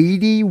buck.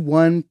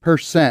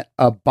 81%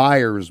 of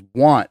buyers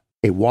want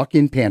a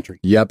walk-in pantry.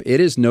 Yep.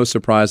 It is no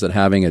surprise that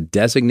having a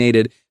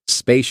designated,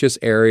 spacious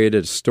area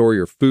to store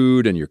your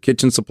food and your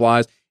kitchen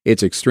supplies,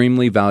 it's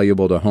extremely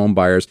valuable to home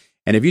buyers.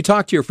 And if you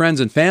talk to your friends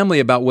and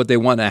family about what they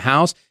want in a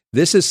house,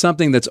 this is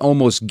something that's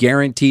almost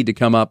guaranteed to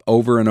come up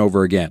over and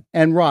over again.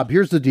 And Rob,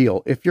 here's the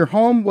deal. If your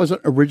home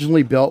wasn't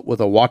originally built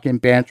with a walk-in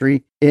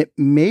pantry, it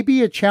may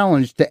be a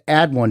challenge to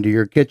add one to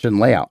your kitchen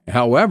layout.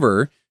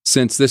 However,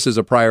 since this is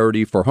a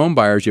priority for home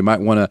buyers, you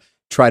might want to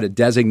try to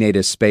designate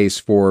a space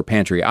for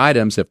pantry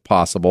items if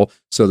possible,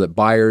 so that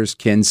buyers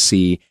can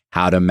see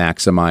how to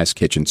maximize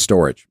kitchen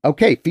storage.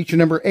 Okay, feature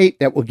number 8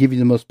 that will give you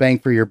the most bang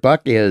for your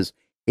buck is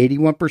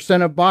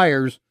 81% of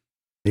buyers,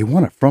 they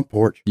want a front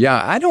porch.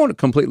 Yeah, I don't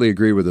completely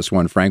agree with this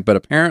one, Frank, but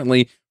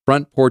apparently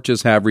front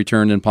porches have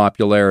returned in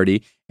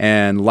popularity,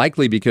 and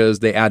likely because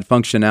they add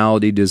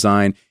functionality,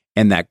 design,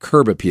 and that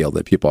curb appeal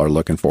that people are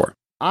looking for.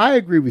 I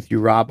agree with you,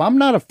 Rob. I'm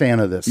not a fan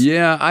of this.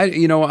 Yeah,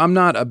 I'm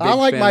not a big fan. I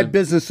like my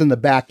business in the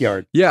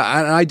backyard. Yeah,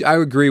 I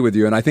agree with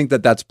you, and I think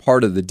that that's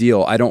part of the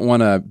deal. I don't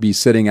want to be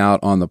sitting out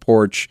on the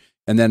porch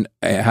and then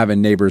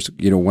having neighbors,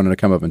 wanting to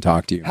come up and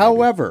talk to you.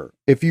 However,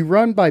 if you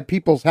run by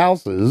people's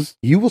houses,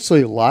 you will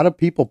see a lot of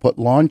people put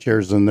lawn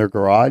chairs in their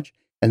garage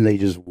and they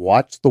just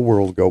watch the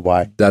world go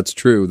by. That's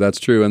true. That's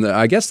true. And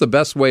I guess the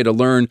best way to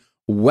learn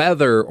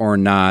whether or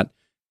not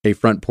a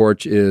front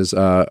porch is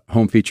a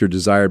home feature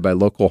desired by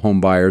local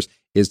home buyers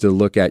is to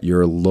look at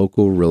your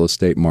local real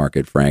estate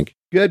market, Frank.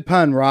 Good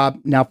pun, Rob.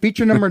 Now,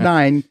 feature number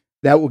 9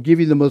 that will give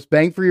you the most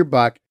bang for your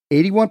buck.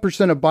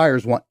 81% of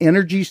buyers want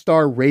Energy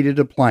Star rated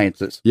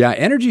appliances. Yeah,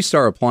 Energy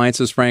Star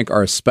appliances, Frank,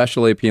 are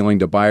especially appealing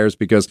to buyers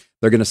because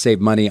they're going to save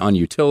money on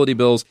utility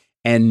bills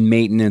and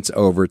maintenance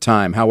over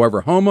time.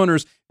 However,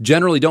 homeowners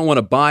generally don't want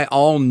to buy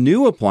all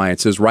new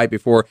appliances right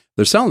before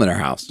they're selling their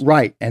house.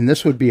 Right, and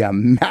this would be a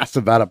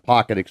massive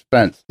out-of-pocket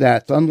expense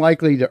that's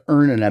unlikely to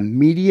earn an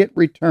immediate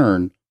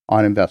return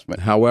on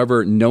investment.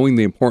 However, knowing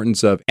the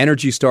importance of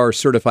Energy Star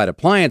certified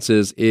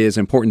appliances is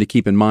important to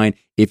keep in mind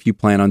if you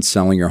plan on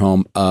selling your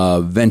home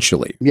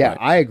eventually. Yeah,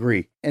 right? I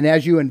agree. And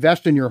as you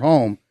invest in your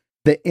home,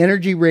 the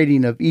energy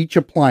rating of each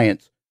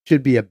appliance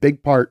should be a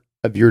big part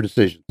of your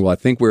decision. Well, I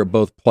think we're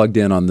both plugged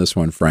in on this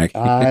one, Frank.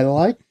 I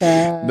like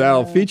that.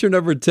 Now, feature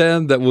number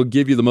 10 that will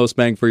give you the most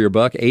bang for your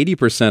buck.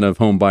 80% of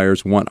home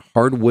buyers want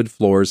hardwood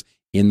floors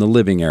in the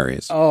living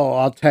areas. Oh,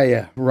 I'll tell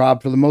you,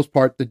 Rob, for the most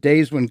part, the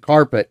days when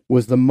carpet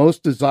was the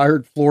most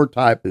desired floor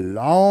type,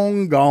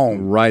 long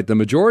gone. Right. The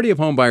majority of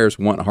home buyers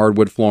want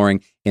hardwood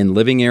flooring in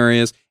living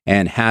areas,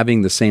 and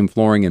having the same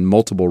flooring in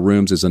multiple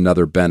rooms is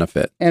another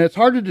benefit. And it's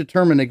hard to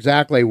determine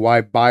exactly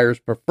why buyers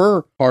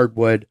prefer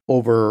hardwood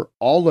over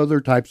all other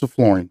types of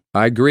flooring.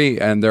 I agree.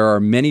 And there are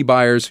many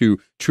buyers who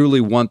truly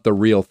want the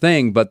real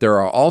thing, but there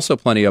are also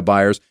plenty of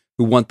buyers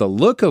who want the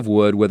look of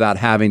wood without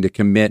having to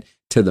commit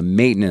to the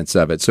maintenance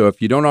of it. So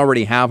if you don't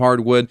already have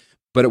hardwood,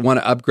 but want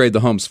to upgrade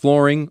the home's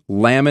flooring,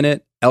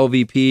 laminate,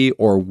 LVP,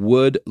 or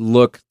wood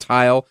look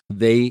tile,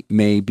 they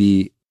may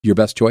be your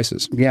best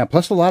choices. Yeah,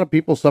 plus a lot of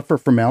people suffer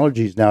from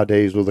allergies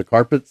nowadays with the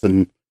carpets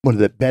and what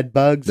is it, bed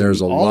bugs?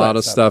 There's a lot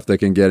of stuff that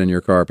can get in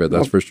your carpet,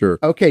 that's for sure.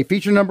 Okay,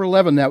 feature number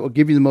 11 that will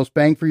give you the most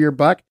bang for your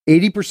buck.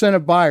 80%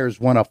 of buyers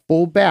want a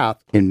full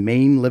bath in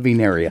main living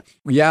area.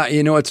 Yeah,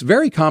 you know, it's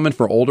very common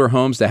for older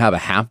homes to have a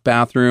half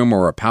bathroom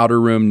or a powder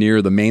room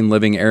near the main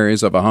living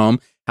areas of a home.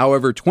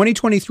 However,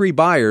 2023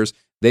 buyers,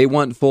 they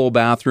want full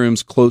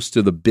bathrooms close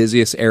to the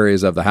busiest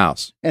areas of the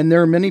house. And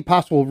there are many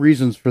possible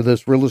reasons for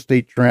this real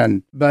estate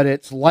trend, but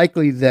it's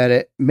likely that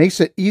it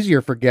makes it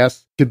easier for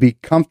guests to be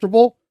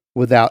comfortable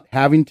without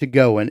having to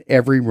go in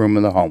every room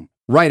in the home.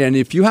 Right, and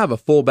if you have a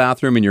full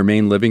bathroom in your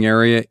main living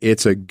area,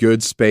 it's a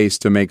good space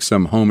to make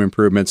some home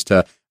improvements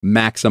to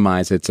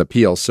maximize its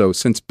appeal. So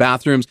since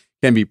bathrooms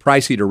can be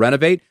pricey to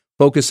renovate,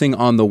 focusing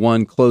on the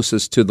one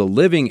closest to the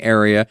living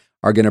area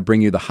are going to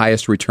bring you the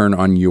highest return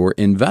on your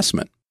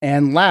investment.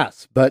 And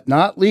last but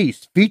not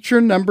least,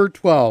 feature number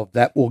 12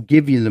 that will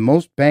give you the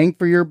most bang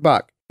for your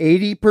buck.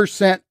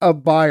 80%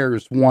 of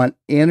buyers want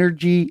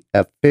energy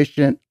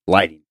efficient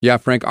lighting. Yeah,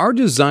 Frank, our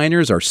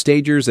designers, our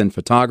stagers, and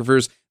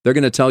photographers, they're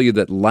going to tell you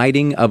that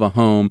lighting of a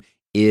home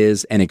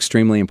is an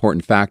extremely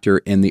important factor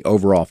in the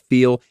overall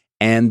feel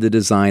and the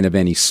design of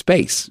any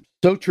space.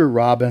 So true,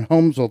 Rob. And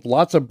homes with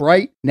lots of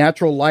bright,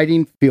 natural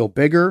lighting feel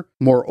bigger,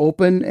 more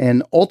open,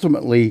 and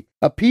ultimately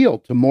appeal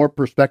to more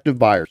prospective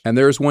buyers. And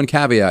there's one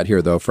caveat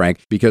here, though,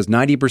 Frank, because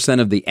 90%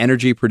 of the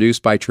energy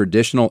produced by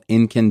traditional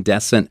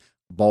incandescent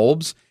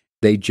bulbs,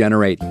 they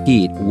generate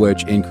heat,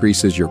 which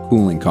increases your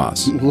cooling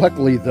costs.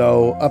 Luckily,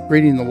 though,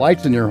 upgrading the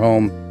lights in your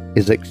home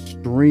is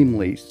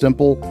extremely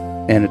simple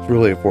and it's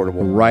really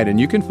affordable. Right, and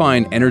you can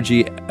find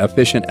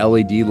energy-efficient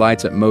LED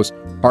lights at most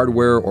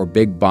hardware or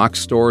big box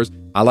stores.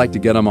 I like to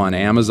get them on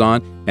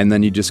Amazon, and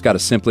then you just got to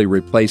simply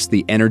replace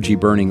the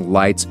energy-burning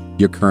lights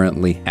you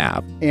currently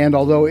have. And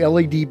although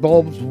LED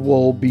bulbs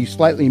will be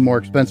slightly more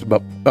expensive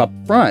up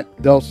front,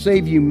 they'll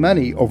save you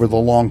money over the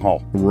long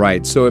haul.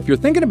 Right, so if you're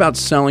thinking about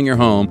selling your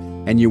home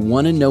and you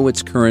want to know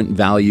its current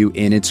value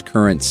in its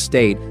current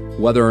state,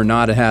 whether or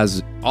not it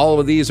has all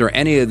of these or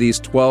any of these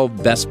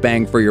 12 best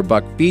bang for your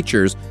buck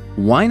features,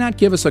 why not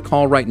give us a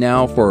call right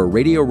now for a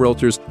Radio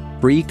Realtors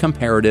free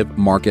comparative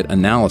market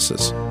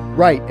analysis?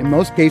 Right. In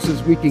most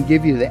cases, we can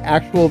give you the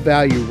actual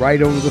value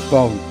right over the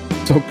phone.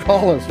 So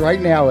call us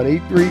right now at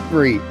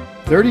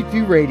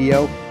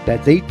 833-32-RADIO.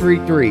 That's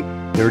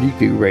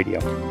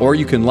 833-32-RADIO. Or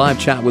you can live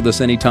chat with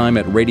us anytime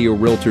at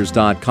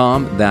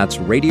RadioRealtors.com. That's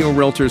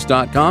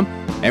RadioRealtors.com.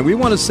 And we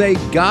want to say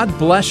God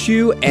bless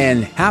you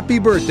and happy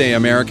birthday,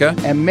 America.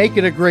 And make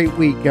it a great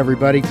week,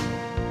 everybody.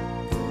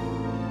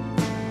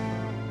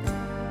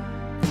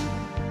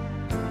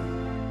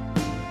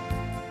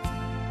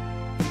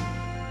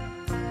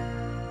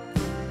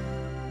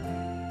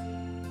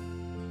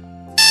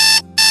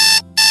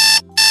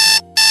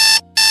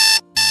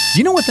 Do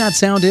you know what that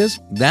sound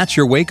is? That's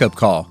your wake-up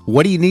call.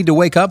 What do you need to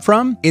wake up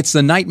from? It's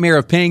the nightmare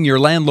of paying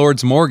your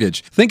landlord's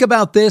mortgage. Think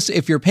about this.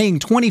 If you're paying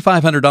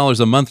 $2,500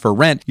 a month for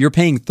rent, you're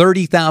paying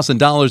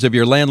 $30,000 of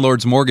your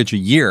landlord's mortgage a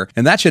year,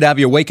 and that should have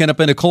you waking up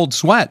in a cold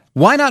sweat.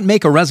 Why not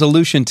make a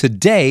resolution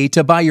today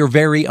to buy your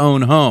very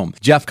own home?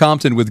 Jeff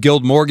Compton with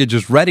Guild Mortgage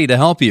is ready to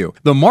help you.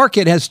 The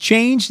market has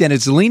changed, and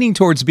it's leaning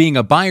towards being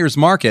a buyer's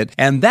market,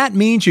 and that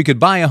means you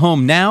could buy a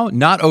home now,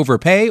 not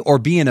overpay, or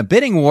be in a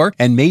bidding war,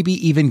 and maybe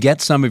even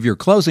get some of your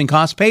closing closing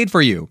costs paid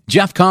for you.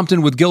 Jeff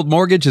Compton with Guild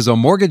Mortgage is a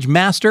mortgage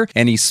master,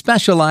 and he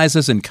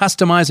specializes in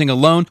customizing a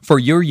loan for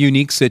your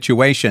unique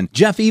situation.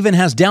 Jeff even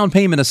has down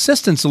payment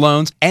assistance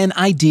loans and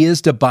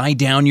ideas to buy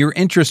down your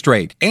interest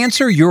rate.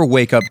 Answer your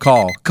wake-up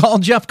call. Call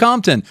Jeff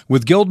Compton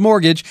with Guild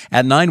Mortgage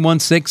at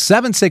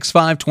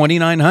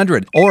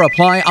 916-765-2900 or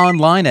apply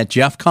online at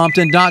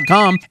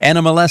jeffcompton.com,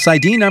 NMLS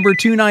ID number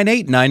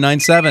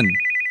 298997.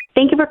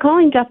 Thank you for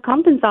calling Jeff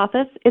Compton's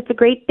office. It's a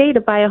great day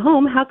to buy a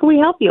home. How can we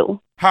help you?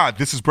 Hi,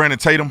 this is Brandon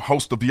Tatum,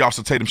 host of The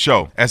Officer Tatum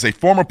Show. As a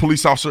former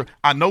police officer,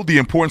 I know the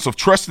importance of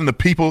trusting the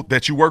people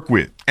that you work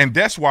with. And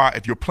that's why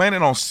if you're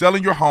planning on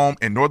selling your home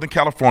in Northern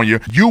California,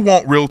 you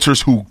want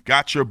realtors who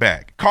got your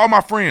back. Call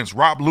my friends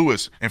Rob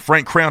Lewis and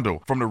Frank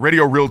Crandall from the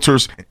Radio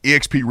Realtors and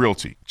eXp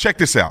Realty. Check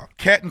this out.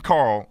 Kat and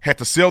Carl had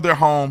to sell their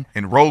home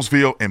in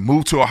Roseville and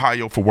move to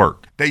Ohio for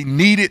work. They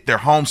needed their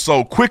home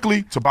sold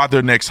quickly to buy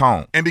their next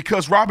home. And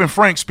because Rob and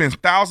Frank spend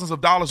thousands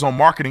of dollars on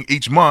marketing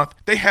each month,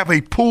 they have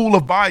a pool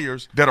of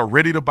buyers that are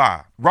ready to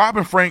buy. Rob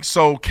and Frank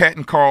sold Kat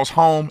and Carl's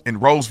home in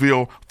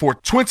Roseville for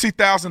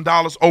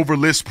 $20,000 over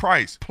list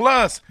price.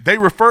 Plus, they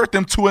referred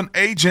them to an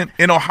agent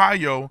in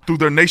Ohio through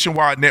their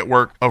nationwide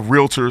network of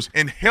realtors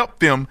and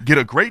helped them get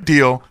a great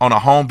deal on a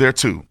home there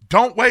too.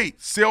 Don't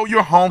wait. Sell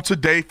your home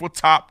today for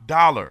top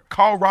dollar.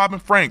 Call Rob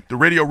and Frank, the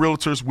Radio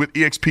Realtors with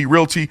eXp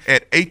Realty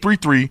at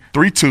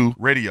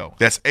 833-32-RADIO.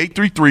 That's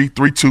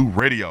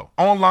 833-32-RADIO.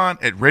 Online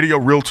at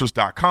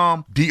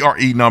radiorealtors.com,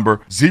 DRE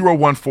number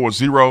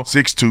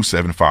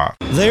 0140-6275.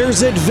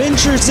 There's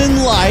adventures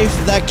in life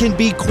that can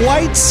be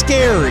quite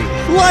scary,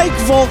 like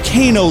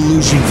volcano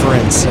lugeing, for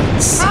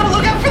instance.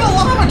 Look out for the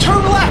lava,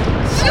 turn left!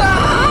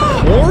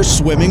 Or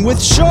swimming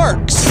with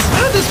sharks.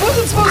 This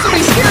wasn't supposed to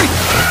be scary!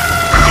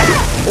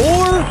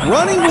 Or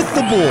running with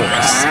the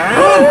bulls.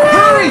 Run,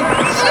 hurry!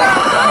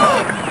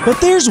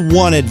 But there's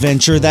one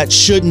adventure that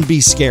shouldn't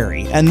be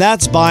scary, and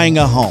that's buying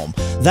a home.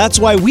 That's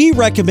why we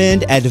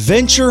recommend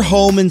Adventure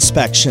Home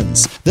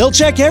Inspections. They'll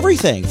check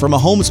everything from a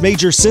home's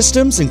major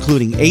systems,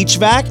 including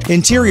HVAC,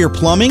 interior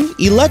plumbing,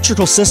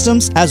 electrical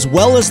systems, as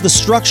well as the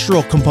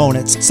structural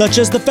components, such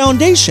as the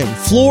foundation,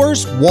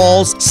 floors,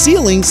 walls,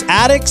 ceilings,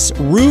 attics,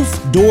 roof,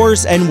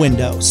 doors, and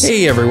windows.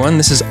 Hey everyone,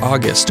 this is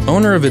August,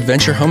 owner of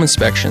Adventure Home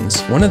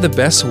Inspections. One of the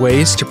best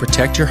ways to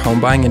protect your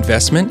home buying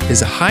investment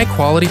is a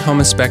high-quality home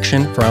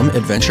inspection from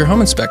Adventure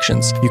Home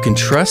Inspections. You can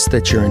trust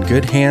that you're in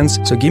good hands,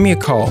 so give me a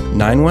call,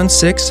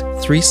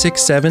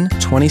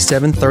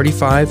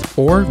 916-367-2735,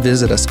 or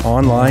visit us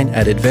online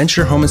at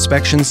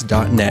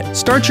adventurehomeinspections.net.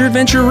 Start your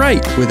adventure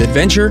right with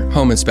Adventure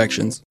Home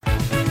Inspections.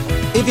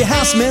 If your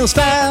house smells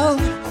foul,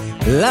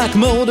 like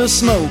mold or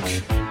smoke,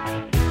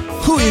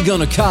 who you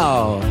gonna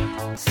call?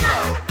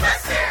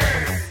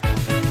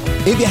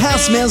 If your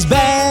house smells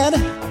bad,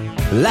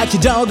 like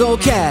your dog or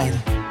cat,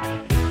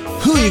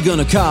 who you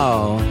gonna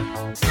call?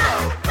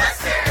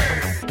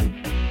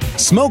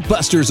 Smoke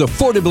Busters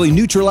affordably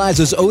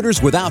neutralizes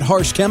odors without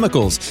harsh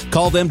chemicals.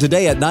 Call them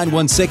today at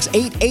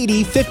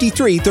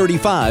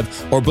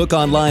 916-880-5335 or book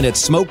online at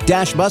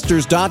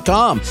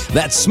smoke-busters.com.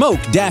 That's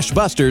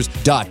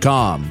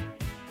smoke-busters.com.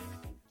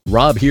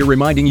 Rob here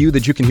reminding you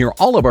that you can hear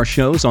all of our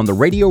shows on the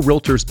Radio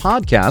Realtors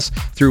podcast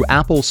through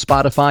Apple,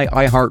 Spotify,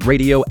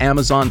 iHeartRadio,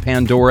 Amazon,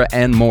 Pandora,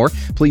 and more.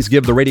 Please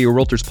give the Radio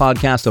Realtors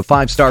podcast a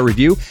 5-star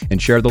review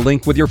and share the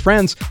link with your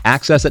friends.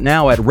 Access it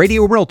now at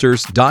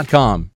radiorealtors.com.